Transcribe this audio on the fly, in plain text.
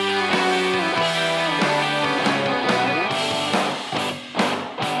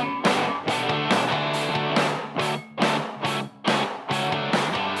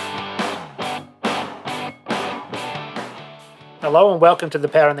Hello and welcome to the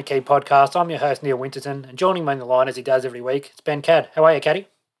Power and the Key podcast. I'm your host, Neil Winterton, and joining me on the line as he does every week, it's Ben Cadd. How are you, Caddy?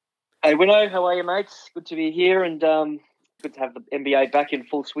 Hey, Winno, how are you, mates? Good to be here and good to have the NBA back in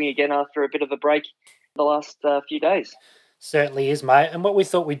full swing again after a bit of a break the last few days. Certainly is, mate. And what we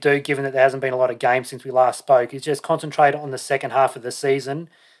thought we'd do, given that there hasn't been a lot of games since we last spoke, is just concentrate on the second half of the season.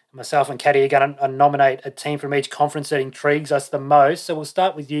 Myself and Caddy are going to nominate a team from each conference that intrigues us the most. So we'll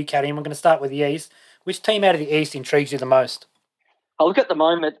start with you, Caddy, and we're going to start with the East. Which team out of the East intrigues you the most? I look at the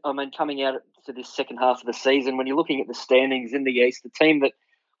moment, coming out to this second half of the season, when you're looking at the standings in the East, the team that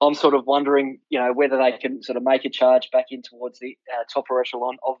I'm sort of wondering, whether they can sort of make a charge back in towards the top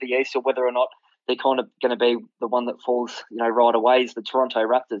echelon of the East, or whether or not they're kind of going to be the one that falls, right away, is the Toronto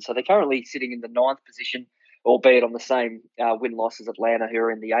Raptors. So they're currently sitting in the 9th position, albeit on the same win-loss as Atlanta, who are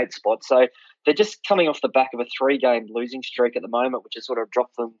in the 8th spot. So they're just coming off the back of a 3-game losing streak at the moment, which has sort of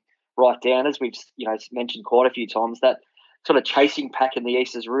dropped them right down, as we've mentioned quite a few times. That sort of chasing pack in the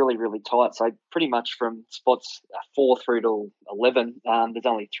East is really, really tight. So pretty much from spots 4 through to 11, there's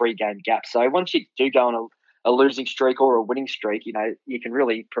only 3-game gap. So once you do go on a losing streak or a winning streak, you can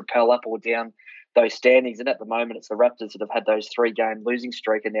really propel up or down those standings. And at the moment, it's the Raptors that have had those 3-game losing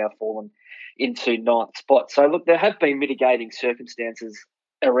streak and now fallen into 9th spot. So look, there have been mitigating circumstances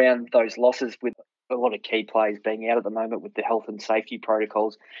around those losses, with a lot of key players being out at the moment with the health and safety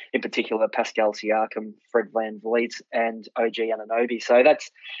protocols, in particular Pascal Siakam, Fred VanVleet and OG Anunoby. So that's,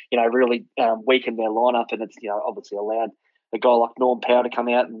 really weakened their lineup, and it's, obviously allowed a guy like Norm Powell to come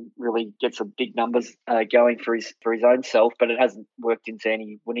out and really get some big numbers going for his own self, but it hasn't worked into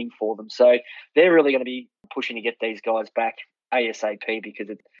any winning for them. So they're really going to be pushing to get these guys back ASAP, because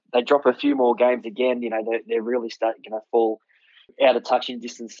they drop a few more games again, they're really starting to fall out of touching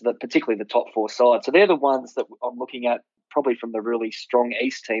distance, particularly the top 4 sides. So they're the ones that I'm looking at, probably from the really strong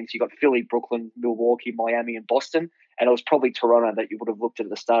East teams. You've got Philly, Brooklyn, Milwaukee, Miami, and Boston. And it was probably Toronto that you would have looked at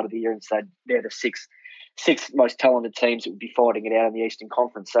the start of the year and said they're the six most talented teams that would be fighting it out in the Eastern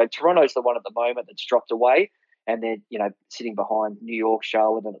Conference. So Toronto's the one at the moment that's dropped away, and they're sitting behind New York,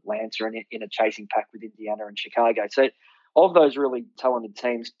 Charlotte, and Atlanta, and in a chasing pack with Indiana and Chicago. So of those really talented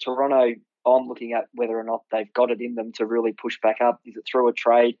teams, Toronto, I'm looking at whether or not they've got it in them to really push back up. Is it through a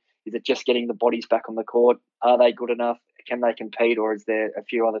trade? Is it just getting the bodies back on the court? Are they good enough? Can they compete? Or is there a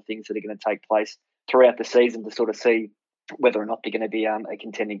few other things that are going to take place throughout the season to sort of see whether or not they're going to be a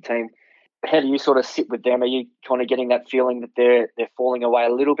contending team? How do you sort of sit with them? Are you kind of getting that feeling that they're falling away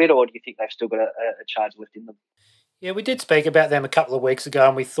a little bit, or do you think they've still got a charge left in them? Yeah, we did speak about them a couple of weeks ago,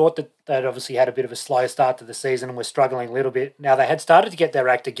 and we thought that they'd obviously had a bit of a slow start to the season and were struggling a little bit. Now, they had started to get their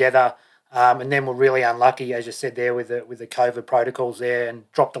act together, and then were really unlucky, as you said there, with the COVID protocols there,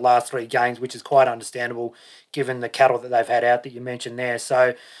 and dropped the last 3 games, which is quite understandable given the cattle that they've had out that you mentioned there.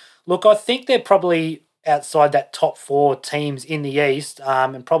 So, look, I think they're probably outside that top 4 teams in the East,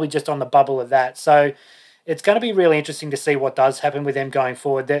 and probably just on the bubble of that. So it's going to be really interesting to see what does happen with them going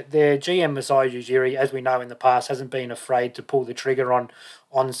forward. Their GM, Masai Ujiri, as we know in the past, hasn't been afraid to pull the trigger on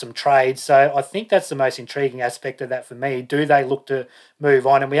some trades. So I think that's the most intriguing aspect of that for me. Do they look to move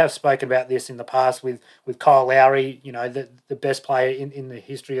on? And we have spoken about this in the past with Kyle Lowry, the best player in the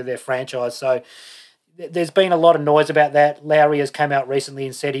history of their franchise. So there's been a lot of noise about that. Lowry has come out recently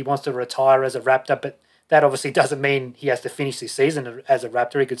and said he wants to retire as a Raptor, but that obviously doesn't mean he has to finish this season as a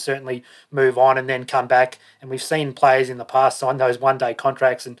Raptor. He could certainly move on and then come back. And we've seen players in the past sign those one-day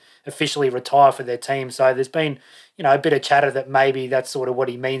contracts and officially retire for their team. So there's been, a bit of chatter that maybe that's sort of what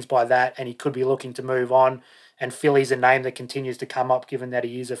he means by that, and he could be looking to move on. And Philly's a name that continues to come up, given that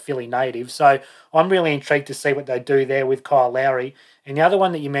he is a Philly native. So I'm really intrigued to see what they do there with Kyle Lowry. And the other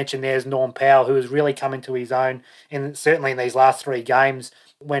one that you mentioned there is Norm Powell, who has really come into his own, and certainly in these last 3 games,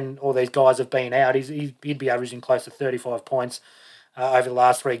 when all these guys have been out, he'd be averaging close to 35 points over the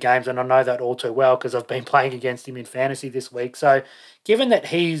last 3 games, and I know that all too well because I've been playing against him in fantasy this week. So given that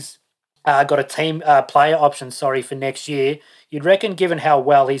he's got a team player option, for next year, you'd reckon, given how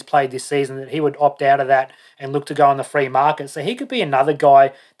well he's played this season, that he would opt out of that and look to go on the free market. So he could be another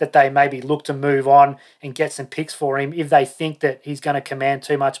guy that they maybe look to move on and get some picks for him if they think that he's going to command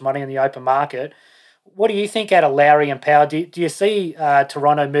too much money in the open market. What do you think out of Lowry and Powell? Do you see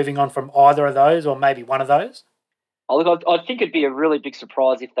Toronto moving on from either of those, or maybe one of those? Oh, look, I think it'd be a really big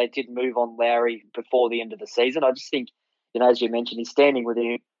surprise if they did move on Lowry before the end of the season. I just think, as you mentioned, he's standing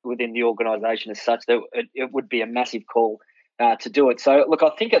within the organisation as such that it would be a massive call to do it. So, look, I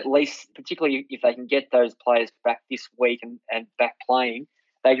think at least, particularly if they can get those players back this week and back playing,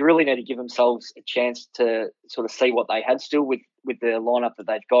 they really need to give themselves a chance to sort of see what they had still with the lineup that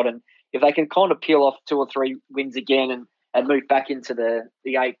they've got. And if they can kind of peel off 2 or 3 wins again and move back into the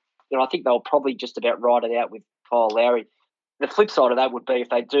 8, I think they'll probably just about ride it out with Kyle Lowry. the flip side of that would be if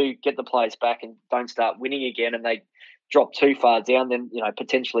they do get the players back and don't start winning again and they drop too far down, then,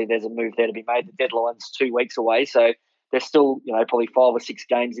 potentially there's a move there to be made. The deadline's 2 weeks away, so there's still, probably 5 or 6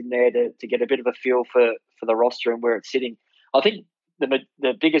 games in there to get a bit of a feel for the roster and where it's sitting. I think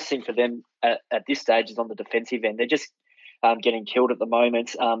the biggest thing for them at this stage is on the defensive end. They're just getting killed at the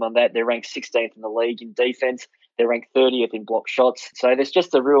moment. On that, they're ranked 16th in the league in defense. They're ranked 30th in block shots. So there's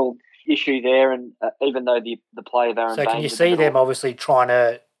just a real issue there. And even though the play of Aaron Baines... So can you see them obviously trying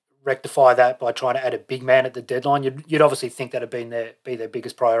to rectify that by trying to add a big man at the deadline? You'd obviously think that would be their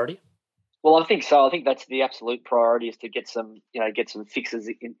biggest priority. Well, I think so. I think that's the absolute priority, is to get some fixes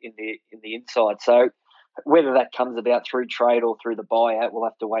in the inside. So whether that comes about through trade or through the buyout, we'll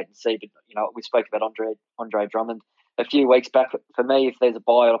have to wait and see. But we spoke about Andre Drummond a few weeks back. For me, if there's a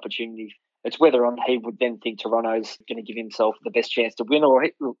buyout opportunity, it's whether or not he would then think Toronto's going to give himself the best chance to win, or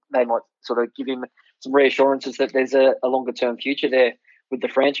they might sort of give him some reassurances that there's a longer term future there with the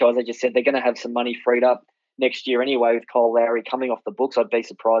franchise. They just said they're going to have some money freed up next year anyway with Kyle Lowry coming off the books. I'd be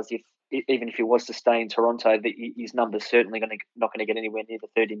surprised even if he was to stay in Toronto, that his numbers certainly not going to get anywhere near the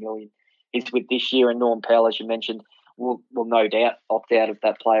 30 million he's with this year. And Norm Powell, as you mentioned, will no doubt opt out of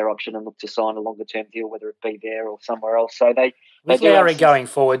that player option and look to sign a longer term deal, whether it be there or somewhere else. So with Lowry going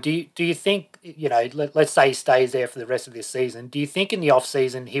forward, do you think, let's say he stays there for the rest of this season, do you think in the off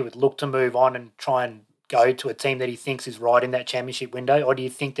season he would look to move on and try and go to a team that he thinks is right in that championship window, or do you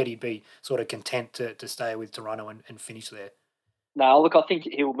think that he'd be sort of content to stay with Toronto and finish there? No, look, I think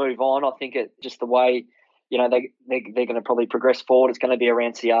he'll move on. I think it just the way, they're going to probably progress forward. It's going to be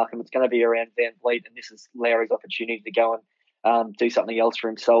around Siakam. It's going to be around Van Vliet, and this is Lowry's opportunity to go and do something else for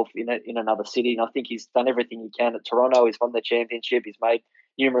himself in another city. And I think he's done everything he can at Toronto. He's won the championship. He's made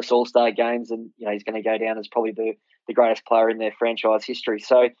numerous All-Star games, and he's going to go down as probably the greatest player in their franchise history.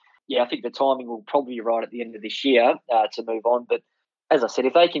 So, yeah, I think the timing will probably be right at the end of this year to move on. But as I said,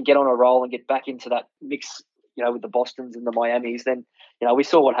 if they can get on a roll and get back into that mix, with the Bostons and the Miamis, then, we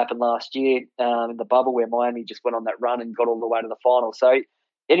saw what happened last year in the bubble, where Miami just went on that run and got all the way to the final. So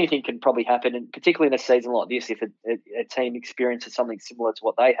anything can probably happen, and particularly in a season like this, if a team experiences something similar to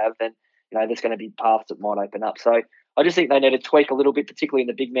what they have, then, there's going to be paths that might open up. So I just think they need to tweak a little bit, particularly in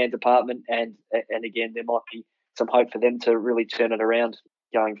the big man department. And again, there might be some hope for them to really turn it around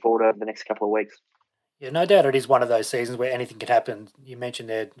going forward over the next couple of weeks. Yeah, no doubt it is one of those seasons where anything could happen. You mentioned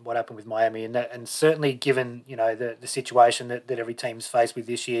there what happened with Miami, and certainly given the situation that every team's faced with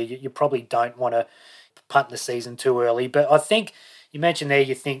this year, you probably don't want to punt the season too early. But I think you mentioned there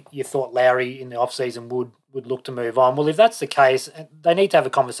you thought Lowry in the off season would look to move on. Well, if that's the case, they need to have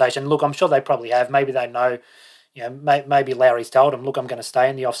a conversation. Look, I'm sure they probably have. Maybe they know. Maybe Lowry's told him, look, I'm going to stay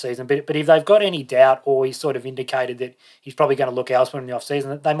in the off-season. But if they've got any doubt, or he's sort of indicated that he's probably going to look elsewhere in the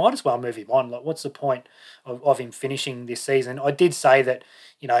off-season, they might as well move him on. Like, what's the point of him finishing this season? I did say that,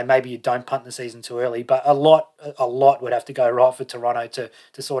 maybe you don't punt the season too early, but a lot would have to go right for Toronto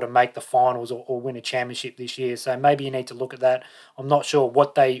to sort of make the finals or win a championship this year. So maybe you need to look at that. I'm not sure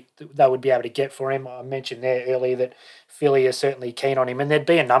what they would be able to get for him. I mentioned there earlier that Philly are certainly keen on him, and there'd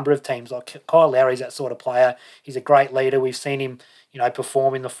be a number of teams. Like Kyle Lowry's that sort of player. He's a great leader. We've seen him,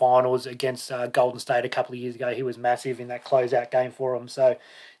 perform in the finals against Golden State a couple of years ago. He was massive in that closeout game for them. So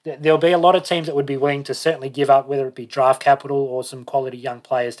there'll be a lot of teams that would be willing to certainly give up, whether it be draft capital or some quality young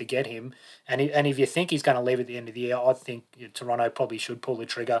players to get him. And if you think he's going to leave at the end of the year, I think Toronto probably should pull the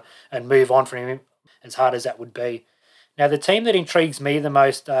trigger and move on from him, as hard as that would be. Now, the team that intrigues me the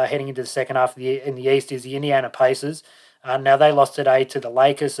most heading into the second half of the year in the East is the Indiana Pacers. Now, they lost today to the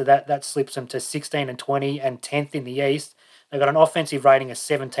Lakers, so that slips them to 16-20 and 10th in the East. They've got an offensive rating of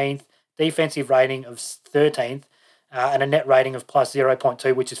 17th, defensive rating of 13th, and a net rating of plus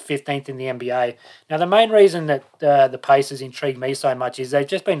 0.2, which is 15th in the NBA. Now, the main reason that the Pacers intrigue me so much is they've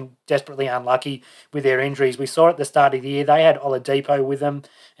just been desperately unlucky with their injuries. We saw at the start of the year, they had Oladipo with them,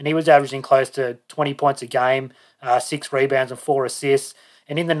 and he was averaging close to 20 points a game, 6 rebounds and 4 assists.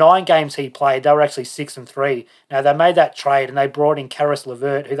 And in the 9 games he played, they were actually 6-3. Now, they made that trade and they brought in Karis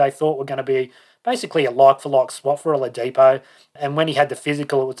LeVert, who they thought were going to be basically a like-for-like swap for Oladipo. And when he had the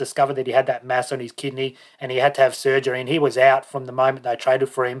physical, it was discovered that he had that mass on his kidney and he had to have surgery. And he was out from the moment they traded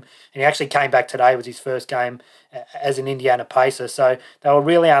for him. And he actually came back today. It was his first game as an Indiana Pacer. So they were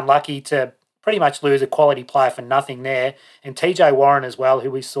really unlucky to pretty much lose a quality player for nothing there. And TJ Warren as well,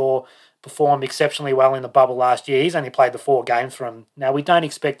 who we saw performed exceptionally well in the bubble last year. He's only played the 4 games for him. Now, we don't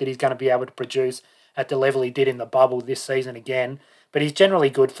expect that he's going to be able to produce at the level he did in the bubble this season again, but he's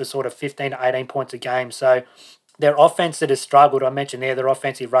generally good for sort of 15 to 18 points a game. So their offense that has struggled, I mentioned there, their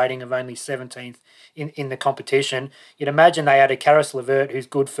offensive rating of only 17th in the competition. You'd imagine they had a Karis LeVert who's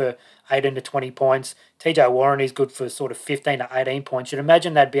good for 18 to 20 points. TJ Warren is good for sort of 15 to 18 points. You'd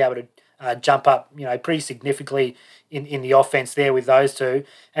imagine they'd be able to jump up, pretty significantly in the offense there with those two.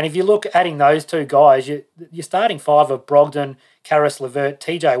 And if you look adding those two guys, you're starting five of Brogdon, Karis LeVert,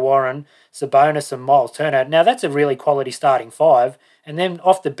 TJ Warren, Sabonis, and Miles Turner. Now that's a really quality starting five. And then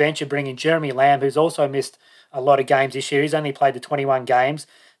off the bench, you're bringing Jeremy Lamb, who's also missed a lot of games this year. He's only played the 21 games.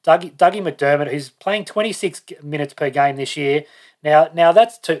 Dougie McDermott, who's playing 26 minutes per game this year. Now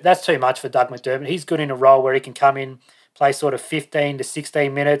that's too much for Doug McDermott. He's good in a role where he can come in, play sort of 15 to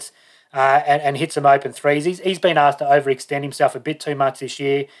 16 minutes, and hit some open threes. He's been asked to overextend himself a bit too much this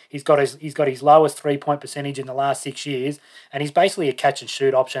year. He's got his lowest 3-point percentage in the last 6 years, and he's basically a catch and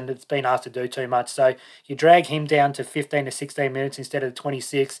shoot option that's been asked to do too much. So you drag him down to 15 to 16 minutes instead of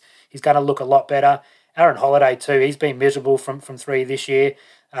 26. He's going to look a lot better. Aaron Holiday too. He's been miserable from three this year,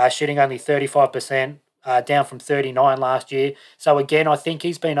 shooting only 35%. Down from 39 last year. So again, I think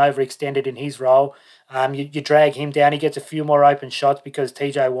he's been overextended in his role. You drag him down, he gets a few more open shots because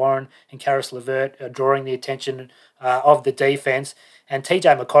TJ Warren and Karis LeVert are drawing the attention of the defense. And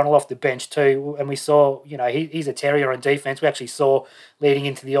TJ McConnell off the bench too. And we saw, he's a terrier on defense. We actually saw leading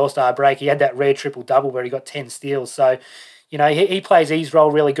into the All-Star break, he had that rare triple-double where he got 10 steals. So, he plays his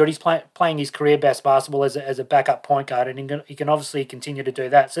role really good. He's playing his career best basketball as a backup point guard, and he can obviously continue to do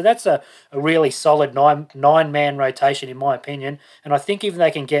that. So that's a really solid nine-man rotation, in my opinion. And I think if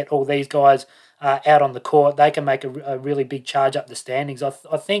they can get all these guys out on the court, they can make a really big charge up the standings. I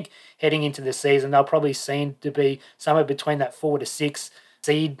think heading into the season, they'll probably seem to be somewhere between that 4 to 6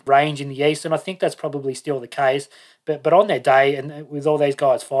 seed range in the East, and I think that's probably still the case. But on their day, and with all these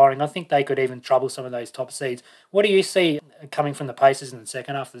guys firing, I think they could even trouble some of those top seeds. What do you see coming from the Pacers in the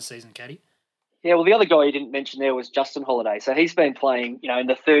second half of the season, Caddy? Yeah, well, the other guy you didn't mention there was Justin Holiday. So he's been playing, in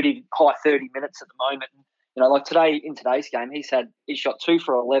the high 30 minutes at the moment. Like in today's game, he shot 2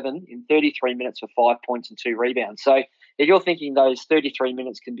 for 11 in 33 minutes for 5 points and 2 rebounds. So if you're thinking those 33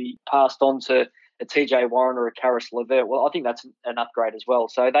 minutes can be passed on to a TJ Warren or a Karis LeVert, well, I think that's an upgrade as well.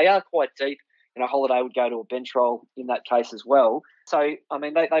 So they are quite deep. Holiday would go to a bench role in that case as well. So, I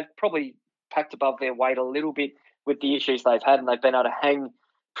mean, they've probably packed above their weight a little bit with the issues they've had, and they've been able to hang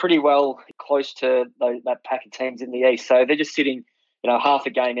pretty well close to that pack of teams in the East. So they're just sitting, half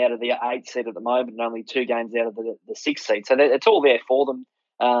a game out of the 8th seed at the moment and only 2 games out of the 6th seed. So it's all there for them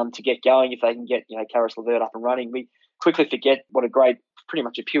to get going if they can get, Karis LeVert up and running. We quickly forget what a great, pretty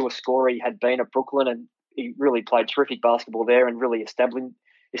much a pure scorer he had been at Brooklyn, and he really played terrific basketball there and really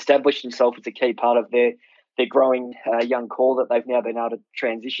established himself as a key part of their growing young core that they've now been able to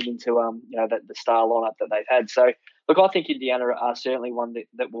transition into the star lineup that they've had. So look, I think Indiana are certainly one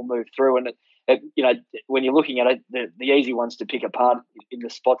that will move through, and when you're looking at it, the easy ones to pick apart in the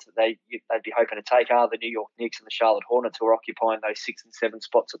spots that they'd be hoping to take are the New York Knicks and the Charlotte Hornets, who are occupying those 6 and 7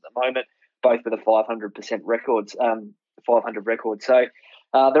 spots at the moment, both with a 500% records, 500 record. So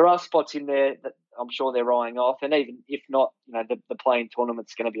there are spots in there that I'm sure they're eyeing off, and even if not, the playing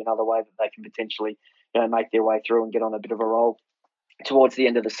tournament's going to be another way that they can potentially, make their way through and get on a bit of a roll towards the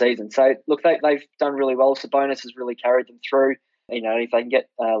end of the season. So look, they've done really well. Sabonis has really carried them through. If they can get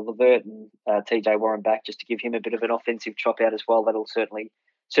LeVert and TJ Warren back, just to give him a bit of an offensive chop out as well, that'll certainly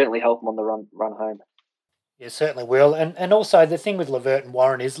help them on the run home. Yeah, certainly will. And also the thing with LeVert and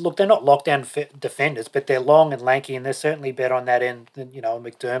Warren is, look, they're not lockdown defenders, but they're long and lanky, and they're certainly better on that end than,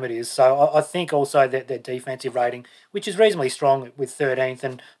 McDermott is. So I think also that their defensive rating, which is reasonably strong with 13th,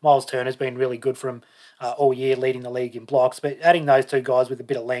 and Miles Turner's been really good for them all year, leading the league in blocks. But adding those two guys with a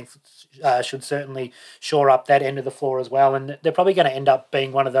bit of length should certainly shore up that end of the floor as well. And they're probably going to end up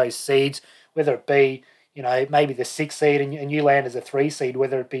being one of those seeds, whether it be maybe the 6th seed and you land as a 3 seed,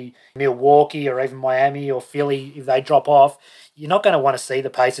 whether it be Milwaukee or even Miami or Philly, if they drop off, you're not going to want to see the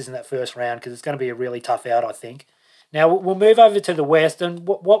Pacers in that first round because it's going to be a really tough out, I think. Now, we'll move over to the West. And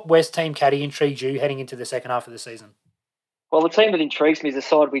what West team, Caddy, intrigues you heading into the second half of the season? Well, the team that intrigues me is the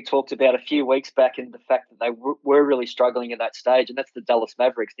side we talked about a few weeks back, and the fact that they were really struggling at that stage, and that's the Dallas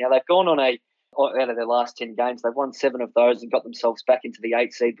Mavericks. Now, they've gone on out of their last 10 games, they've won 7 of those and got themselves back into the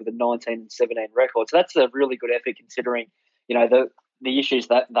 8th seed with a 19-17 record. So that's a really good effort considering, the issues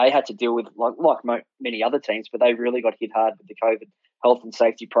that they had to deal with, like many other teams, but they really got hit hard with the COVID health and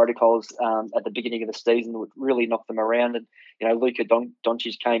safety protocols at the beginning of the season, which really knocked them around. And, Luka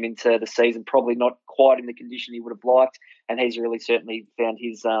Doncic came into the season probably not quite in the condition he would have liked, and he's really certainly found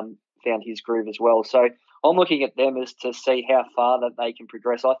his groove as well. So I'm looking at them as to see how far that they can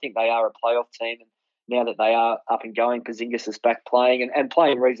progress. I think they are a playoff team, and now that they are up and going, Porzingis is back playing and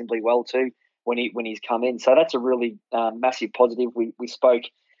playing reasonably well too. when he's come in. So that's a really massive positive. We spoke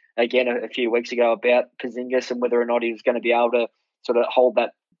again a few weeks ago about Porzingis and whether or not he was going to be able to sort of hold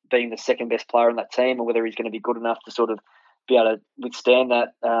that being the second best player on that team, or whether he's going to be good enough to sort of be able to withstand that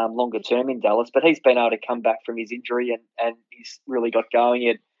longer term in Dallas. But he's been able to come back from his injury and he's really got going. He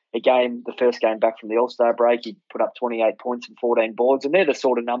had a game, the first game back from the All-Star break, he put up 28 points and 14 boards, and they're the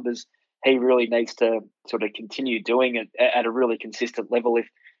sort of numbers he really needs to sort of continue doing it at a really consistent level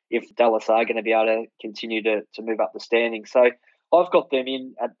if Dallas are going to be able to continue to move up the standings. So I've got them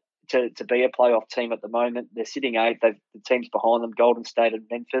in to be a playoff team at the moment. They're sitting 8th. The teams behind them, Golden State and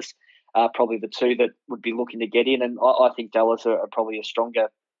Memphis, are probably the two that would be looking to get in. And I think Dallas are probably a stronger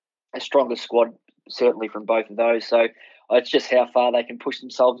squad, certainly from both of those. So it's just how far they can push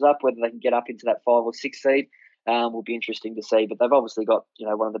themselves up, whether they can get up into that 5 or 6 seed. Will be interesting to see. But they've obviously got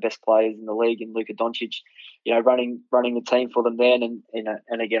one of the best players in the league in Luka Doncic, running the team for them then.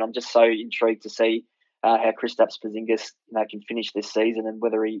 And again, I'm just so intrigued to see how Kristaps Porzingis can finish this season and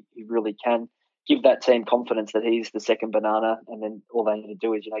whether he really can give that team confidence that he's the second banana. And then all they need to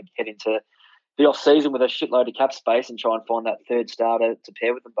do is head into the off season with a shitload of cap space and try and find that third starter to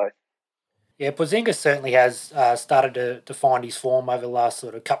pair with them both. Yeah, Porzingis certainly has started to find his form over the last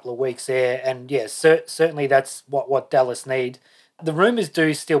sort of couple of weeks there. And yeah, certainly that's what Dallas need. The rumours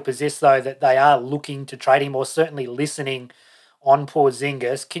do still persist, though, that they are looking to trade him or certainly listening on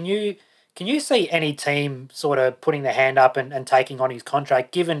Porzingis. Can you see any team sort of putting their hand up and taking on his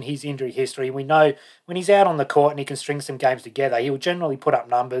contract, given his injury history? We know when he's out on the court and he can string some games together, he will generally put up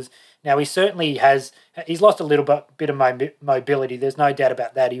numbers. Now, he's lost a little bit of mobility. There's no doubt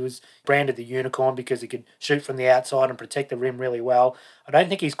about that. He was branded the unicorn because he could shoot from the outside and protect the rim really well. I don't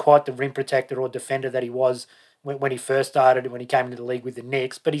think he's quite the rim protector or defender that he was when he first started, when he came into the league with the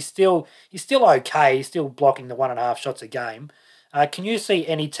Knicks, but he's still okay. He's still blocking the 1.5 shots a game. Can you see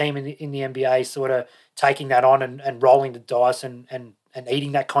any team in the NBA sort of taking that on and rolling the dice and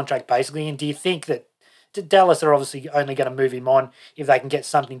eating that contract basically? And do you think that Dallas are obviously only going to move him on if they can get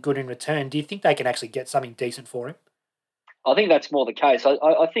something good in return? Do you think they can actually get something decent for him? I think that's more the case.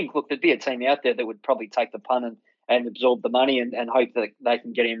 I think, look, there'd be a team out there that would probably take the punt and absorb the money and hope that they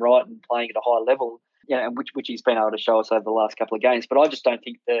can get him right and playing at a high level, and which he's been able to show us over the last couple of games. But I just don't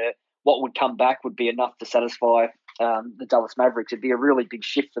think what would come back would be enough to satisfy the Dallas Mavericks. It'd be a really big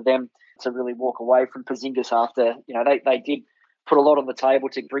shift for them to really walk away from Porzingis after, they did put a lot on the table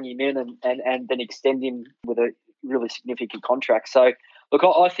to bring him in and then extend him with a really significant contract. So, look,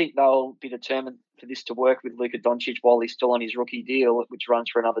 I think they'll be determined for this to work with Luka Doncic while he's still on his rookie deal, which runs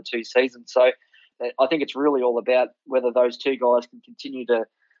for another 2 seasons. So I think it's really all about whether those two guys can continue to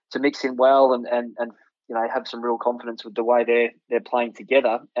mix in well and have some real confidence with the way they're playing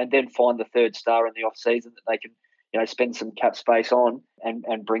together, and then find the third star in the off season that they can spend some cap space on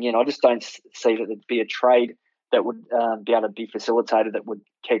and bring in. I just don't see that there'd be a trade that would be able to be facilitated that would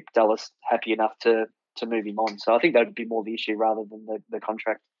keep Dallas happy enough to move him on. So I think that would be more the issue rather than the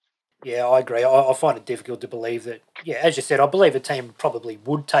contract. Yeah, I agree. I find it difficult to believe that, as you said, I believe a team probably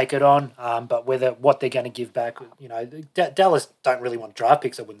would take it on, but what they're going to give back, Dallas don't really want draft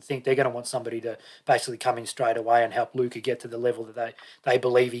picks, I wouldn't think. They're going to want somebody to basically come in straight away and help Luka get to the level that they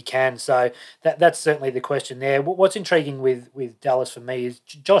believe he can. So that's certainly the question there. What's intriguing with Dallas for me is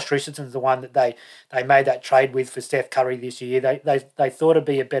Josh Richardson's the one that they made that trade with for Steph Curry this year. They thought it'd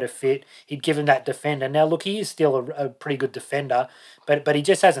be a better fit. He'd give him that defender. Now, look, he is still a pretty good defender, but he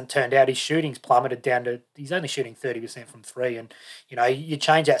just hasn't turned out. His shooting's plummeted down to, he's only shooting 30% from 3. And, you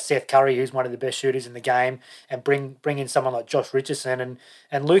change out Seth Curry, who's one of the best shooters in the game, and bring in someone like Josh Richardson.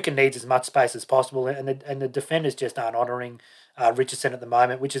 And Luka needs as much space as possible. And the defenders just aren't honouring Richardson at the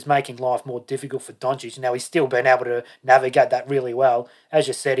moment, which is making life more difficult for Doncic. Now, he's still been able to navigate that really well. As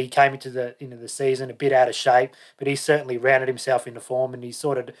you said, he came into the season a bit out of shape, but he's certainly rounded himself into form, and he's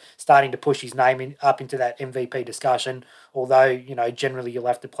sort of starting to push his name up into that MVP discussion. Although, generally you'll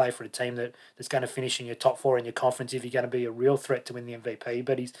have to play for a team that's going to finish in your top 4 in your conference if you're going to be a real threat to win the MVP.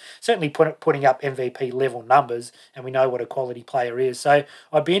 But he's certainly putting up MVP level numbers, and we know what a quality player is. So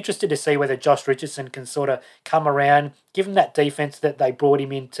I'd be interested to see whether Josh Richardson can sort of come around, give him that defense that they brought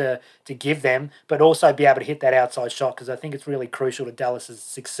him in to give them, but also be able to hit that outside shot, because I think it's really crucial to Dallas's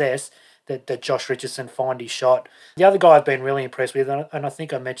success that Josh Richardson find his shot. The other guy I've been really impressed with, and I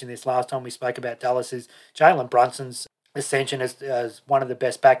think I mentioned this last time we spoke about Dallas, is Jalen Brunson's ascension as one of the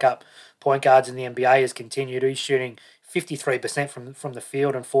best backup point guards in the NBA has continued. He's shooting 53% from the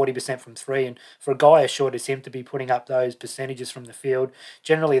field and 40% from 3. And for a guy as short as him to be putting up those percentages from the field,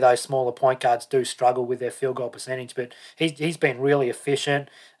 generally those smaller point guards do struggle with their field goal percentage, but he's been really efficient.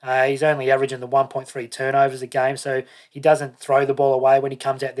 He's only averaging the 1.3 turnovers a game, so he doesn't throw the ball away when he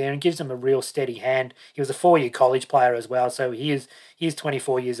comes out there and gives them a real steady hand. He was a 4-year college player as well, so he is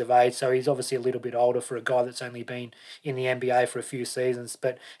 24 years of age, so he's obviously a little bit older for a guy that's only been in the NBA for a few seasons,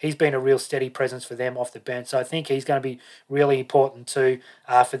 but he's been a real steady presence for them off the bench. So I think he's going to be really important too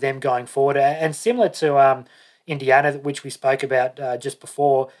for them going forward. And similar to Indiana, which we spoke about just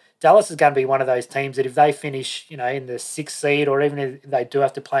before, Dallas is going to be one of those teams that if they finish, in the 6th seed, or even if they do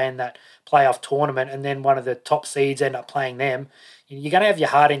have to play in that playoff tournament and then one of the top seeds end up playing them, you're going to have your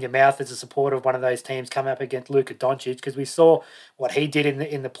heart in your mouth as a supporter of one of those teams coming up against Luka Doncic, because we saw what he did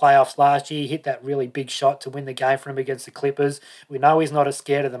in the playoffs last year. He hit that really big shot to win the game for him against the Clippers. We know he's not as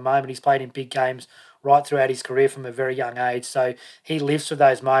scared at the moment. He's played in big games right throughout his career from a very young age. So he lives for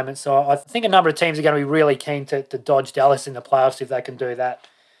those moments. So I think a number of teams are going to be really keen to dodge Dallas in the playoffs if they can do that.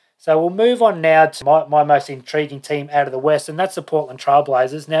 So we'll move on now to my most intriguing team out of the West, and that's the Portland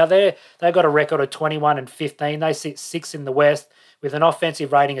Trailblazers. Now they've got a record of 21-15. They sit 6th in the West with an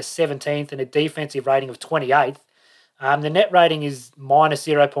offensive rating of 17th and a defensive rating of 28th. The net rating is minus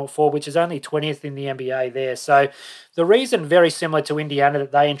 0.4, which is only 20th in the NBA there. So the reason, very similar to Indiana,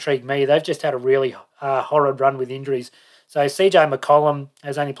 that they intrigue me, they've just had a really horrid run with injuries. So CJ McCollum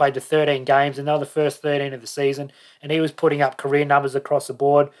has only played the 13 games, and they're the first 13 of the season, and he was putting up career numbers across the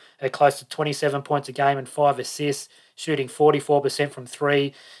board, close to 27 points a game and 5 assists, shooting 44% from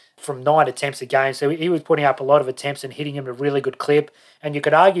 3 from 9 attempts a game. So he was putting up a lot of attempts and hitting him a really good clip. And you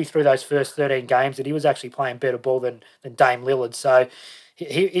could argue through those first 13 games that he was actually playing better ball than Dame Lillard. So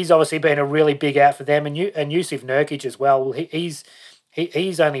he's obviously been a really big out for them. And Yusuf Nurkic as well.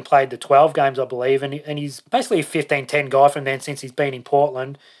 He's only played the 12 games, I believe, and he's basically a 15-10 guy from then since he's been in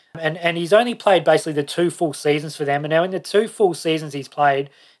Portland. And he's only played basically the 2 full seasons for them. And now in the 2 full seasons he's played,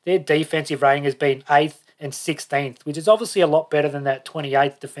 their defensive rating has been 8th and 16th, which is obviously a lot better than that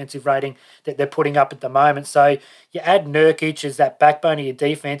 28th defensive rating that they're putting up at the moment. So you add Nurkic as that backbone of your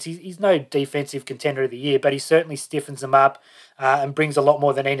defense. He's no defensive contender of the year, but he certainly stiffens them up and brings a lot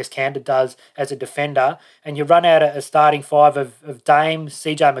more than Enes Kanter does as a defender. And you run out a starting 5 of Dame,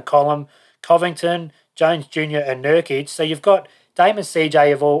 CJ McCollum, Covington, Jones Jr. and Nurkic. So you've got Dame and CJ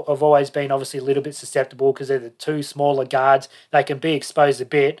have always been obviously a little bit susceptible because they're the 2 smaller guards. They can be exposed a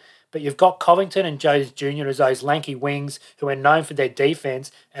bit. But you've got Covington and Jones Jr. as those lanky wings who are known for their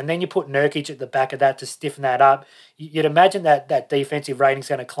defense, and then you put Nurkic at the back of that to stiffen that up. You'd imagine that defensive rating's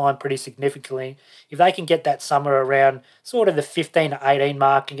going to climb pretty significantly. If they can get that somewhere around sort of the 15 to 18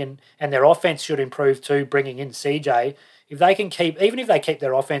 mark, and their offense should improve too, bringing in CJ. If they can even if they keep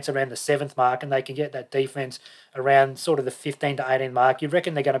their offense around the 7th mark and they can get that defense around sort of the 15 to 18 mark, you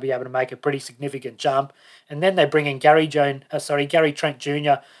reckon they're going to be able to make a pretty significant jump. And then they bring in Gary Trent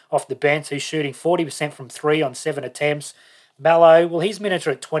Jr. off the bench, who's shooting 40% from 3 on 7 attempts. Melo, well, his minutes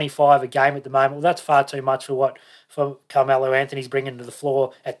are at 25 a game at the moment. Well, that's far too much for Carmelo Anthony's bringing to the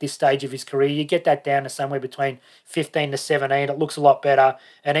floor at this stage of his career. You get that down to somewhere between 15 to 17. It looks a lot better.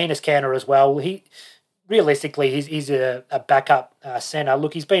 And Enes Kanter as well. Realistically, he's a backup centre.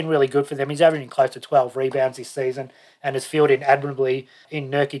 Look, he's been really good for them. He's averaging close to 12 rebounds this season and has fielded admirably in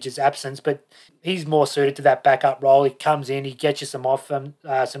Nurkic's absence. But he's more suited to that backup role. He comes in, he gets you some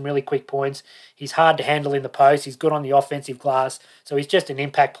really quick points. He's hard to handle in the post. He's good on the offensive glass. So he's just an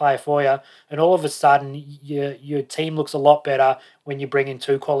impact player for you. And all of a sudden, your team looks a lot better when you bring in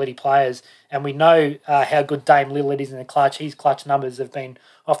 2 quality players. And we know how good Dame Lillard is in the clutch. His clutch numbers have been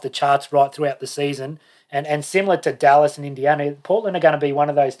off the charts right throughout the season. And similar to Dallas and Indiana, Portland are going to be one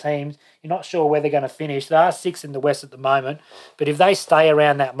of those teams. You're not sure where they're going to finish. They are 6th in the West at the moment. But if they stay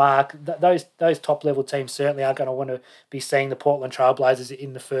around that mark, those top-level teams certainly are going to want to be seeing the Portland Trailblazers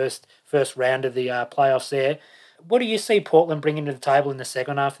in the first round of the playoffs there. What do you see Portland bringing to the table in the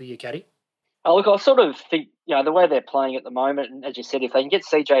second half of the year, Caddy? Oh, look, I sort of think, the way they're playing at the moment, and as you said, if they can get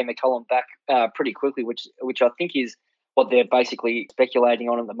CJ McCollum back pretty quickly, which I think is what they're basically speculating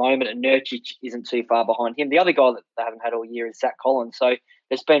on at the moment, and Nurkic isn't too far behind him. The other guy that they haven't had all year is Zach Collins, so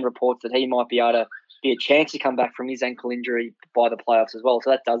there's been reports that he might be able to be a chance to come back from his ankle injury by the playoffs as well, so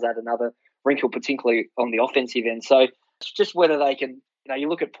that does add another wrinkle, particularly on the offensive end. So it's just whether they can, you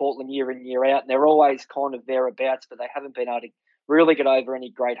look at Portland year in, year out, and they're always kind of thereabouts, but they haven't been able to really get over any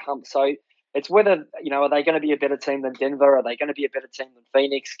great humps. So it's whether, are they going to be a better team than Denver? Are they going to be a better team than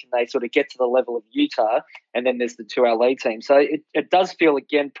Phoenix? Can they sort of get to the level of Utah? And then there's the 2 LA teams. So it does feel,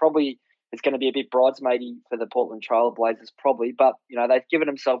 again, probably it's going to be a bit bridesmaidy for the Portland Trail Blazers, probably. But, they've given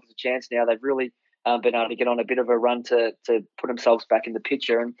themselves a chance now. They've really been able to get on a bit of a run to put themselves back in the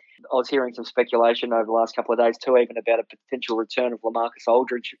picture. And I was hearing some speculation over the last couple of days too, even about a potential return of LaMarcus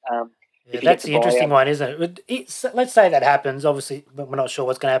Aldridge. Yeah, that's the interesting one, isn't it? Let's say that happens. Obviously, we're not sure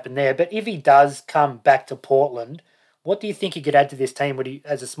what's going to happen there. But if he does come back to Portland, what do you think he could add to this team? Would he,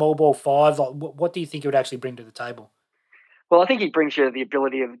 as a small ball five, like what do you think he would actually bring to the table? Well, I think he brings you the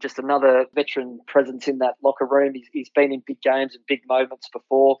ability of just another veteran presence in that locker room. He's been in big games and big moments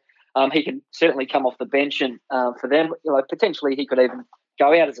before. He can certainly come off the bench, and for them, potentially he could even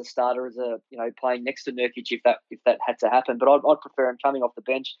go out as a starter, as a playing next to Nurkic if that had to happen. But I'd prefer him coming off the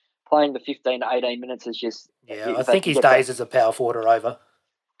bench, playing the 15 to 18 minutes is just. Yeah, I think his days as a power forward are over.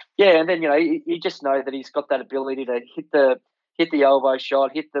 Yeah, and then you just know that he's got that ability to hit the elbow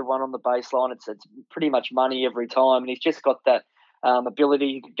shot, hit the one on the baseline. It's pretty much money every time, and he's just got that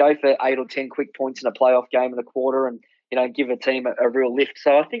ability to go for 8 or 10 quick points in a playoff game in the quarter, and give a team a real lift.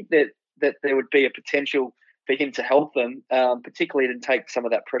 So I think that there would be a potential for him to help them, particularly to take some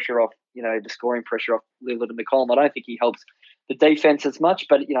of that pressure off, the scoring pressure off Lillard and McCollum. I don't think he helps the defense as much,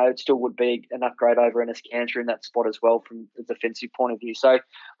 but it still would be an upgrade over Enes Kanter in that spot as well from the defensive point of view. So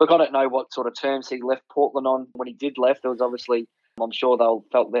look, I don't know what sort of terms he left Portland on when he did left. There was obviously, I'm sure they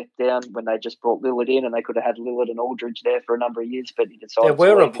felt left down when they just brought Lillard in, and they could have had Lillard and Aldridge there for a number of years, but he decided.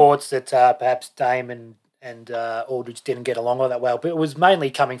 There were reports that perhaps Dame and Aldridge didn't get along all that well, but it was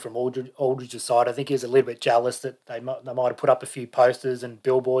mainly coming from Aldridge's side. I think he was a little bit jealous that they might have put up a few posters and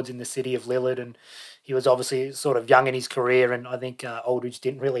billboards in the city of Lillard, and he was obviously sort of young in his career, and I think Aldridge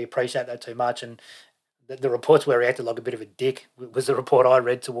didn't really appreciate that too much, and the reports where he acted like a bit of a dick was the report I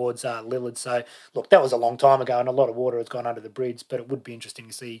read towards Lillard. So, look, that was a long time ago, and a lot of water has gone under the bridge, but it would be interesting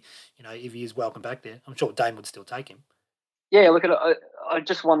to see, if he is welcome back there. I'm sure Dame would still take him. Yeah, look, I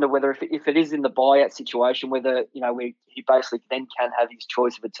just wonder whether if it is in the buyout situation, whether he basically then can have his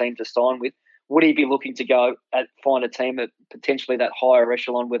choice of a team to sign with. Would he be looking to go find a team at potentially that higher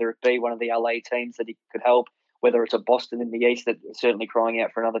echelon, whether it be one of the LA teams that he could help, whether it's a Boston in the East that is certainly crying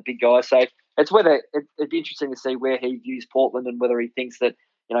out for another big guy. So it's whether it'd be interesting to see where he views Portland and whether he thinks that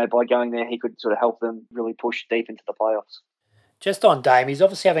by going there he could sort of help them really push deep into the playoffs. Just on Dame, he's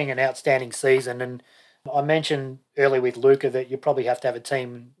obviously having an outstanding season, and I mentioned earlier with Luka that you probably have to have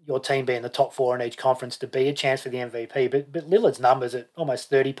your team be in the top 4 in each conference to be a chance for the MVP. But Lillard's numbers at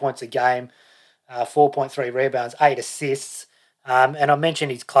almost 30 points a game, 4.3 rebounds, 8 assists. And I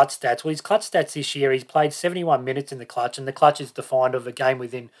mentioned his clutch stats. Well, his clutch stats this year, he's played 71 minutes in the clutch, and the clutch is defined of a game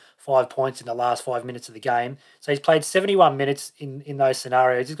within 5 points in the llast 5 minutes of the game. So he's played 71 minutes in those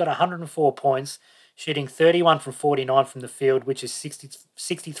scenarios. He's got 104 points, shooting 31 from 49 from the field, which is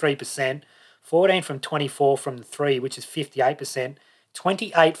 63%. 14 from 24 from the 3, which is 58%,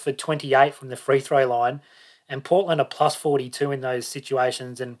 28 for 28 from the free throw line, and Portland are plus 42 in those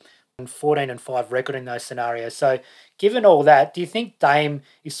situations and 14-5 record in those scenarios. So given all that, do you think Dame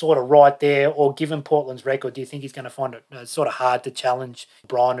is sort of right there, or given Portland's record, do you think he's going to find it sort of hard to challenge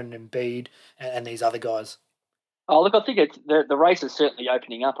Bron and Embiid and these other guys? Oh, look, I think the race is certainly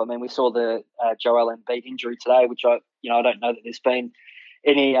opening up. I mean, we saw the Joel Embiid injury today, which I don't know that there's been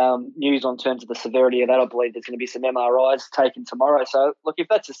any news on terms of the severity of that. I believe there's going to be some MRIs taken tomorrow. So, look, if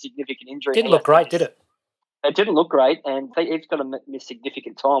that's a significant injury... Didn't look great, did it? It didn't look great, and he's got to miss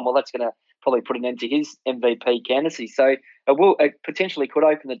significant time. Well, that's going to probably put an end to his MVP candidacy. So it potentially could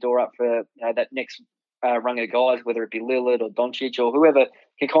open the door up for that next rung of guys, whether it be Lillard or Doncic or whoever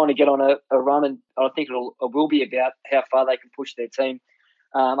can kind of get on a run. And I think it will be about how far they can push their team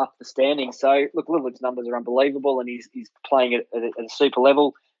up the standings. So, look, Lillard's numbers are unbelievable, and he's playing at a super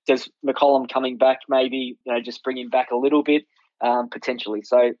level. Does McCollum coming back maybe just bring him back a little bit? Potentially.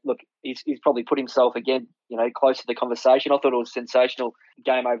 So, look, he's probably put himself again, close to the conversation. I thought it was a sensational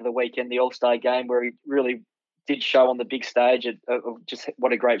game over the weekend, the All-Star game, where he really did show on the big stage of just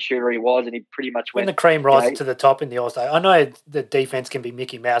what a great shooter he was, and he pretty much went... When the cream rises to the top in the All-Star, I know the defense can be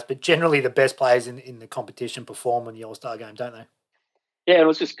Mickey Mouse, but generally the best players in the competition perform in the All-Star game, don't they? Yeah, it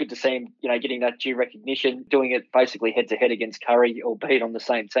was just good to see him, getting that due recognition, doing it basically head-to-head against Curry, albeit on the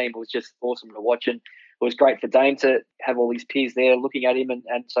same team. It was just awesome to watch, and it was great for Dame to have all these peers there looking at him and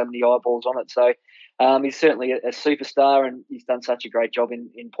so many eyeballs on it. So he's certainly a superstar, and he's done such a great job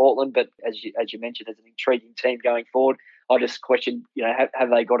in Portland. But as you mentioned, as an intriguing team going forward, I just question,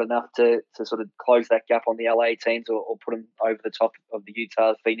 have they got enough to sort of close that gap on the LA teams or put them over the top of the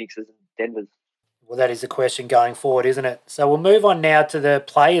Utah, Phoenixes and Denvers? Well, that is the question going forward, isn't it? So we'll move on now to the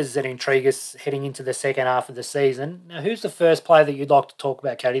players that intrigue us heading into the second half of the season. Now, who's the first player that you'd like to talk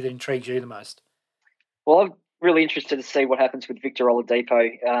about, Caddy, that intrigues you the most? Well, I'm really interested to see what happens with Victor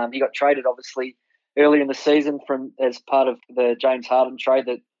Oladipo. He got traded, obviously, earlier in the season as part of the James Harden trade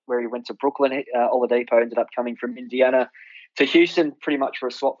where he went to Brooklyn. Oladipo ended up coming from Indiana to Houston pretty much for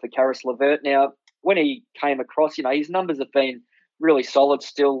a swap for Karis LeVert. Now, when he came across, his numbers have been really solid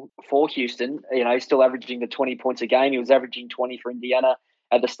still for Houston. He's still averaging the 20 points a game. He was averaging 20 for Indiana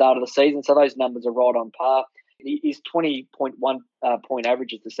at the start of the season, so those numbers are right on par. His 20.1 point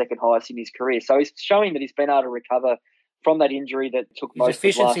average is the second highest in his career. So he's showing that he's been able to recover from that injury that took most of last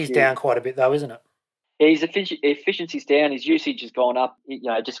year. His efficiency's down quite a bit, though, isn't it? Yeah, his efficiency's down. His usage has gone up,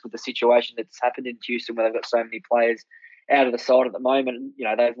 just with the situation that's happened in Houston where they've got so many players out of the side at the moment.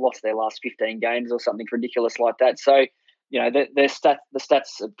 They've lost their last 15 games or something ridiculous like that. So, the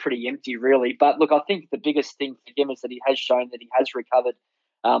stats are pretty empty, really. But look, I think the biggest thing for him is that he has shown that he has recovered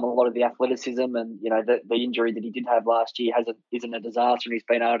a lot of the athleticism, and the injury that he did have last year isn't a disaster, and he's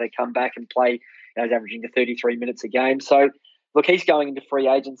been able to come back and play. He's averaging 33 minutes a game. So, look, he's going into free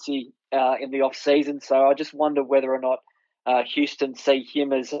agency in the off season. So I just wonder whether or not Houston see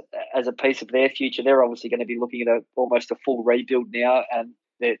him as a piece of their future. They're obviously going to be looking at almost a full rebuild now, and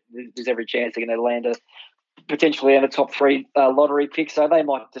there's every chance they're going to land potentially a top 3 lottery pick. So they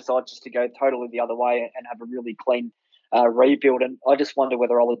might decide just to go totally the other way and have a really clean rebuild. And I just wonder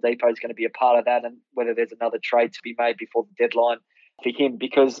whether Oladipo is going to be a part of that, and whether there's another trade to be made before the deadline for him,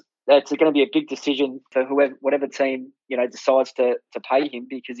 because it's going to be a big decision for whatever team decides to pay him,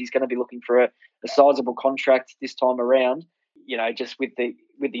 because he's going to be looking for a sizable contract this time around. Just with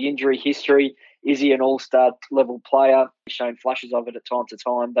the injury history, is he an all-star level player? He's shown flashes of it at time to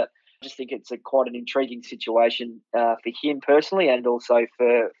time, but I just think it's quite an intriguing situation for him personally, and also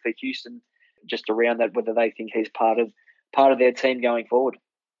for Houston, just around that, whether they think he's part of their team going forward.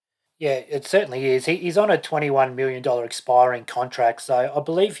 Yeah, it certainly is. He's on a $21 million expiring contract, so I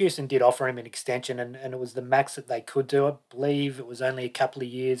believe Houston did offer him an extension, and it was the max that they could do. I believe it was only a couple of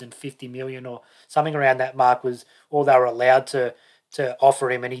years, and $50 million or something around that mark was all they were allowed to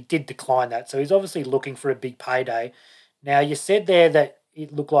offer him, and he did decline that. So he's obviously looking for a big payday. Now, you said there that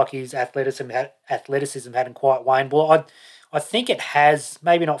it looked like his athleticism hadn't quite waned. Well, I think it has,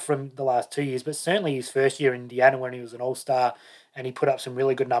 maybe not from the last 2 years, but certainly his first year in Indiana when he was an all-star, and he put up some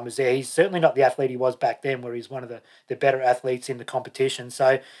really good numbers there. He's certainly not the athlete he was back then, where he's one of the better athletes in the competition.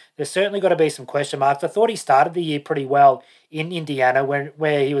 So there's certainly got to be some question marks. I thought he started the year pretty well in Indiana,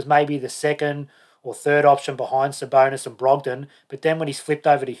 where he was maybe the second or third option behind Sabonis and Brogdon. But then when he's flipped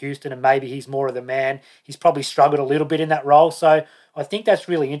over to Houston and maybe he's more of the man, he's probably struggled a little bit in that role. So I think that's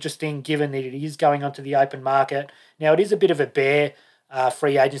really interesting, given that it is going onto the open market. Now, it is a bit of a bare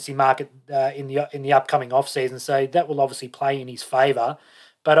free agency market in the upcoming off season, so that will obviously play in his favour.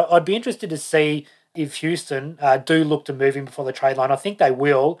 But I'd be interested to see if Houston do look to move him before the trade line. I think they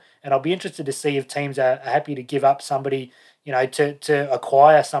will, and I'll be interested to see if teams are happy to give up somebody, to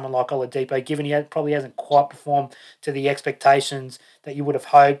acquire someone like Oladipo, given he probably hasn't quite performed to the expectations that you would have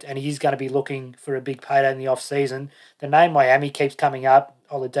hoped, and he's going to be looking for a big payday in the off season. The name Miami keeps coming up.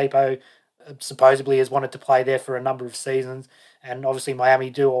 Oladipo supposedly has wanted to play there for a number of seasons, and obviously Miami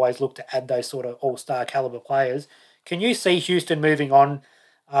do always look to add those sort of all-star caliber players. Can you see Houston moving on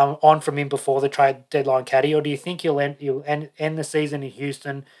from him before the trade deadline, Caddy, or do you think he'll end the season in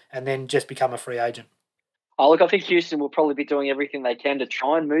Houston and then just become a free agent? Oh, look, I think Houston will probably be doing everything they can to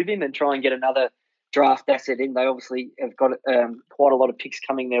try and move him and try and get another draft asset in. They obviously have got quite a lot of picks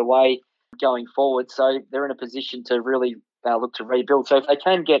coming their way going forward, so they're in a position to really look to rebuild. So if they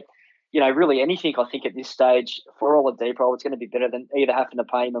can get really anything, I think at this stage for Oladipo, it's going to be better than either having to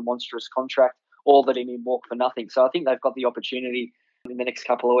pay him a monstrous contract or letting him walk for nothing. So I think they've got the opportunity in the next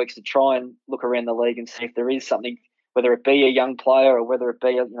couple of weeks to try and look around the league and see if there is something, whether it be a young player or whether it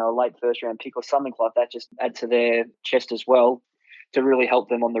be a late first round pick or something like that, just add to their chest as well to really help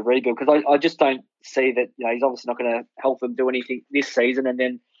them on the rebuild. Because I just don't see that he's obviously not going to help them do anything this season, and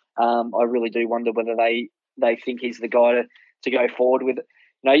then I really do wonder whether they think he's the guy to go forward with.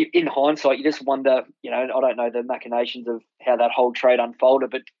 In hindsight, you just wonder, I don't know the machinations of how that whole trade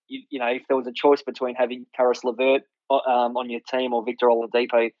unfolded, but, if there was a choice between having Caris LeVert on your team or Victor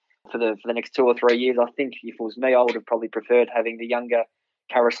Oladipo for the next 2 or 3 years, I think if it was me, I would have probably preferred having the younger